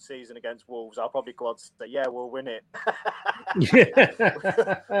of the season against Wolves, I'll probably go on to say, yeah, we'll win it. We're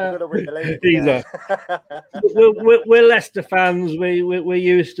going to win the league. We're Leicester fans. We're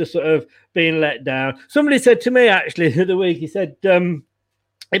used to sort of being let down. Somebody said to me, actually, the other week, he said,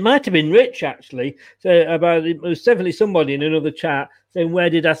 it might have been Rich, actually, so it was definitely somebody in another chat saying, where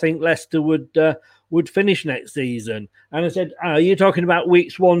did I think Leicester would finish next season? And I said, are you talking about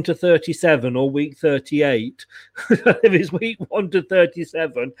weeks 1 to 37 or week 38? If it's week 1 to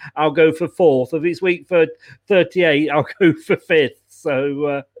 37, I'll go for 4th. If it's week 38, I'll go for 5th.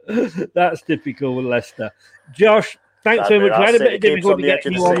 So that's typical with Leicester. Josh, thanks very much. I had a bit of difficulty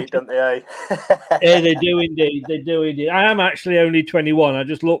getting you on. Don't they? Yeah, they do indeed. They do indeed. I am actually only 21. I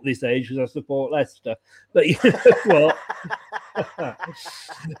just look this age because I support Leicester. But you know what?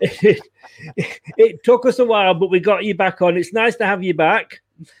 It took us a while, but we got you back on. It's nice to have you back.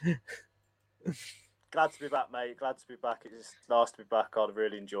 Glad to be back, mate. Glad to be back. It's nice to be back on. I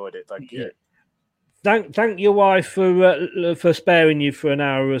really enjoyed it. Thank you. Thank your wife for sparing you for an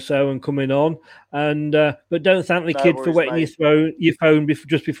hour or so and coming on, and but don't thank the kid for wetting your phone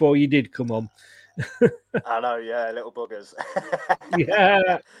just before you did come on. I know, yeah, little buggers.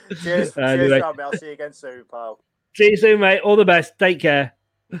 Yeah. Cheers, anyway. Sean, I'll see you again soon, pal. See you soon, mate. All the best. Take care.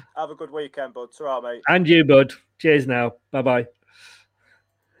 Have a good weekend, bud. Ta-ra, mate. And you, bud. Cheers now. Bye-bye.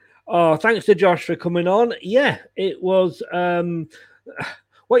 Oh, thanks to Josh for coming on. Yeah, it was.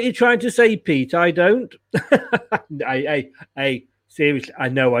 What are you trying to say, Pete? I don't. Hey, seriously, I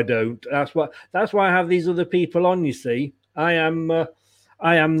know I don't. That's why I have these other people on. You see, I am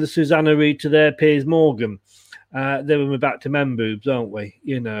the Susanna Reid to their Piers Morgan. Then we're back to men boobs, aren't we?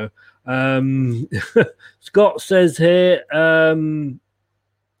 Scott says here,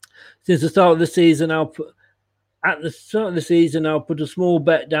 since the start of the season, I'll put a small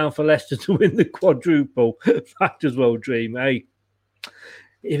bet down for Leicester to win the quadruple. Might as well dream, eh?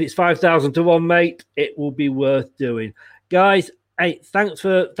 If it's 5,000 to 1, mate, it will be worth doing. Guys, hey, thanks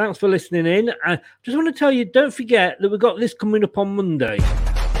for listening in. I just want to tell you, don't forget that we've got this coming up on Monday.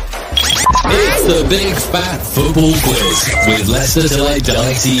 It's the Big Fat Football Quiz with Leicester Till I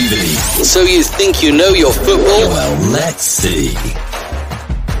Die TV. So you think you know your football? Well, let's see.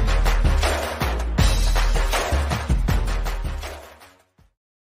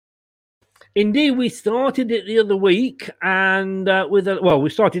 Indeed, we started it the other week, and we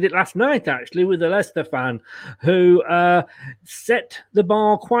started it last night actually with a Leicester fan who set the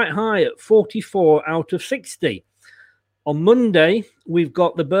bar quite high at 44 out of 60. On Monday, we've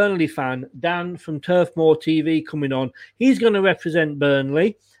got the Burnley fan Dan from Turfmoor TV coming on. He's going to represent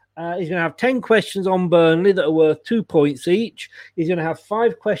Burnley. He's going to have 10 questions on Burnley that are worth 2 points each. He's going to have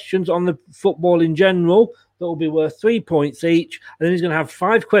 5 questions on the football in general that will be worth 3 points each. And then he's going to have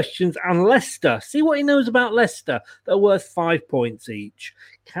 5 questions on Leicester. See what he knows about Leicester that are worth 5 points each.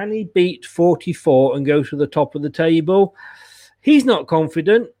 Can he beat 44 and go to the top of the table? He's not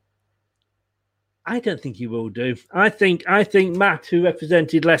confident. I don't think he will do. I think Matt, who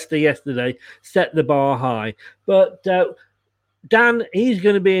represented Leicester yesterday, set the bar high. But Dan, he's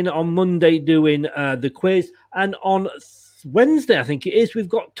going to be in on Monday doing the quiz. And on Wednesday, I think it is, we've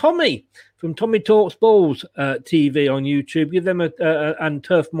got Tommy from Tommy Talks Balls TV on YouTube. Give them and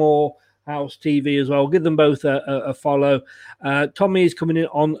Turfmoor House TV as well. Give them both a follow. Tommy is coming in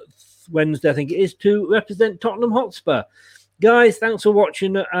on Wednesday, I think it is, to represent Tottenham Hotspur. Guys, thanks for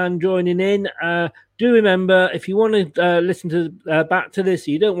watching and joining in. Do remember, if you want to listen to back to this,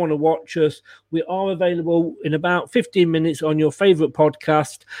 you don't want to watch us, we are available in about 15 minutes on your favourite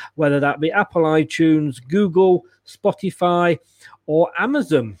podcast, whether that be Apple iTunes, Google, Spotify, or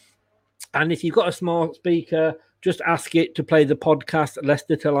Amazon. And if you've got a smart speaker, just ask it to play the podcast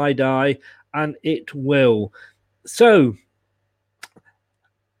Leicester Till I Die, and it will. So,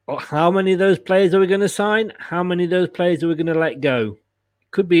 how many of those players are we going to sign? How many of those players are we going to let go?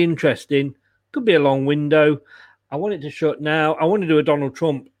 Could be interesting. Could be a long window. I want it to shut now. I want to do a Donald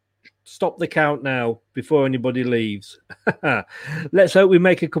Trump. Stop the count now before anybody leaves. Let's hope we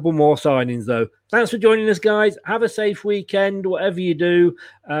make a couple more signings, though. Thanks for joining us, guys. Have a safe weekend, whatever you do.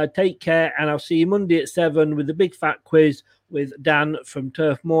 Take care, and I'll see you Monday at 7 with the big fat quiz with Dan from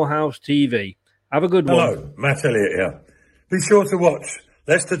Turf Moorhouse TV. Have a good one. Hello, Matt Elliott here. Be sure to watch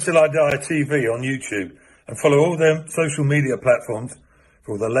Leicester Till I Die TV on YouTube and follow all their social media platforms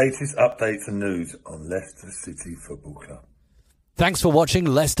for all the latest updates and news on Leicester City Football Club. Thanks for watching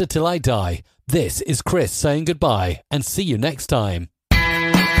Leicester Till I Die. This is Chris saying goodbye and see you next time.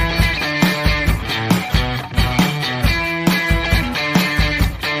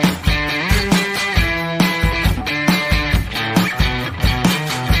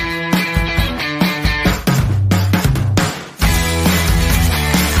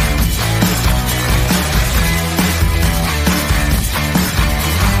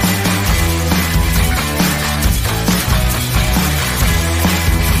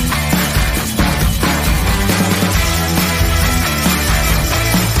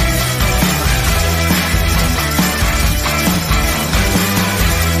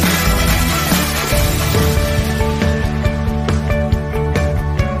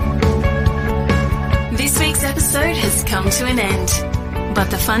 To an end. But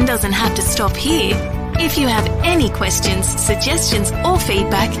the fun doesn't have to stop here. If you have any questions, suggestions, or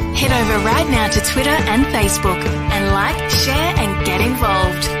feedback, head over right now to Twitter and Facebook and like, share, and get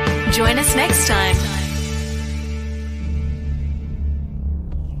involved. Join us next time.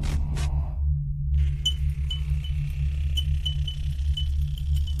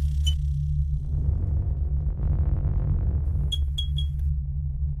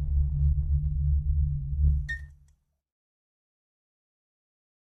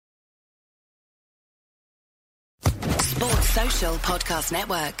 Social Podcast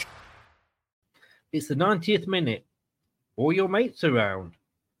Network. It's the 90th minute. All your mates around.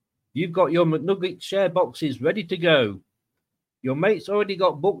 You've got your McNugget share boxes ready to go. Your mates already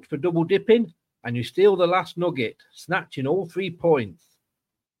got booked for double dipping, and you steal the last nugget, snatching all 3 points.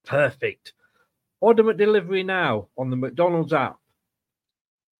 Perfect. Order McDelivery now on the McDonald's app.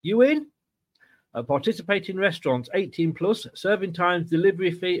 You in? At participating restaurants, 18 plus, serving times,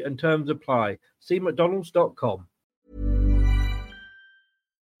 delivery fee, and terms apply. See mcdonalds.com.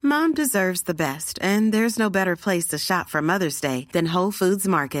 Mom deserves the best, and there's no better place to shop for Mother's Day than Whole Foods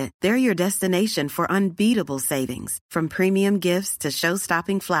Market. They're your destination for unbeatable savings, from premium gifts to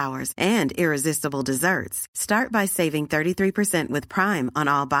show-stopping flowers and irresistible desserts. Start by saving 33% with Prime on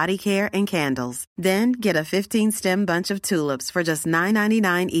all body care and candles. Then get a 15-stem bunch of tulips for just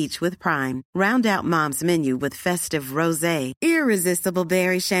 $9.99 each with Prime. Round out Mom's menu with festive rosé, irresistible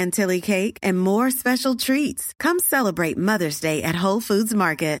berry chantilly cake, and more special treats. Come celebrate Mother's Day at Whole Foods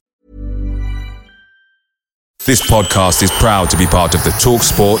Market. This podcast is proud to be part of the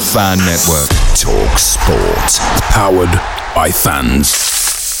TalkSport Fan Network. TalkSport. Powered by fans.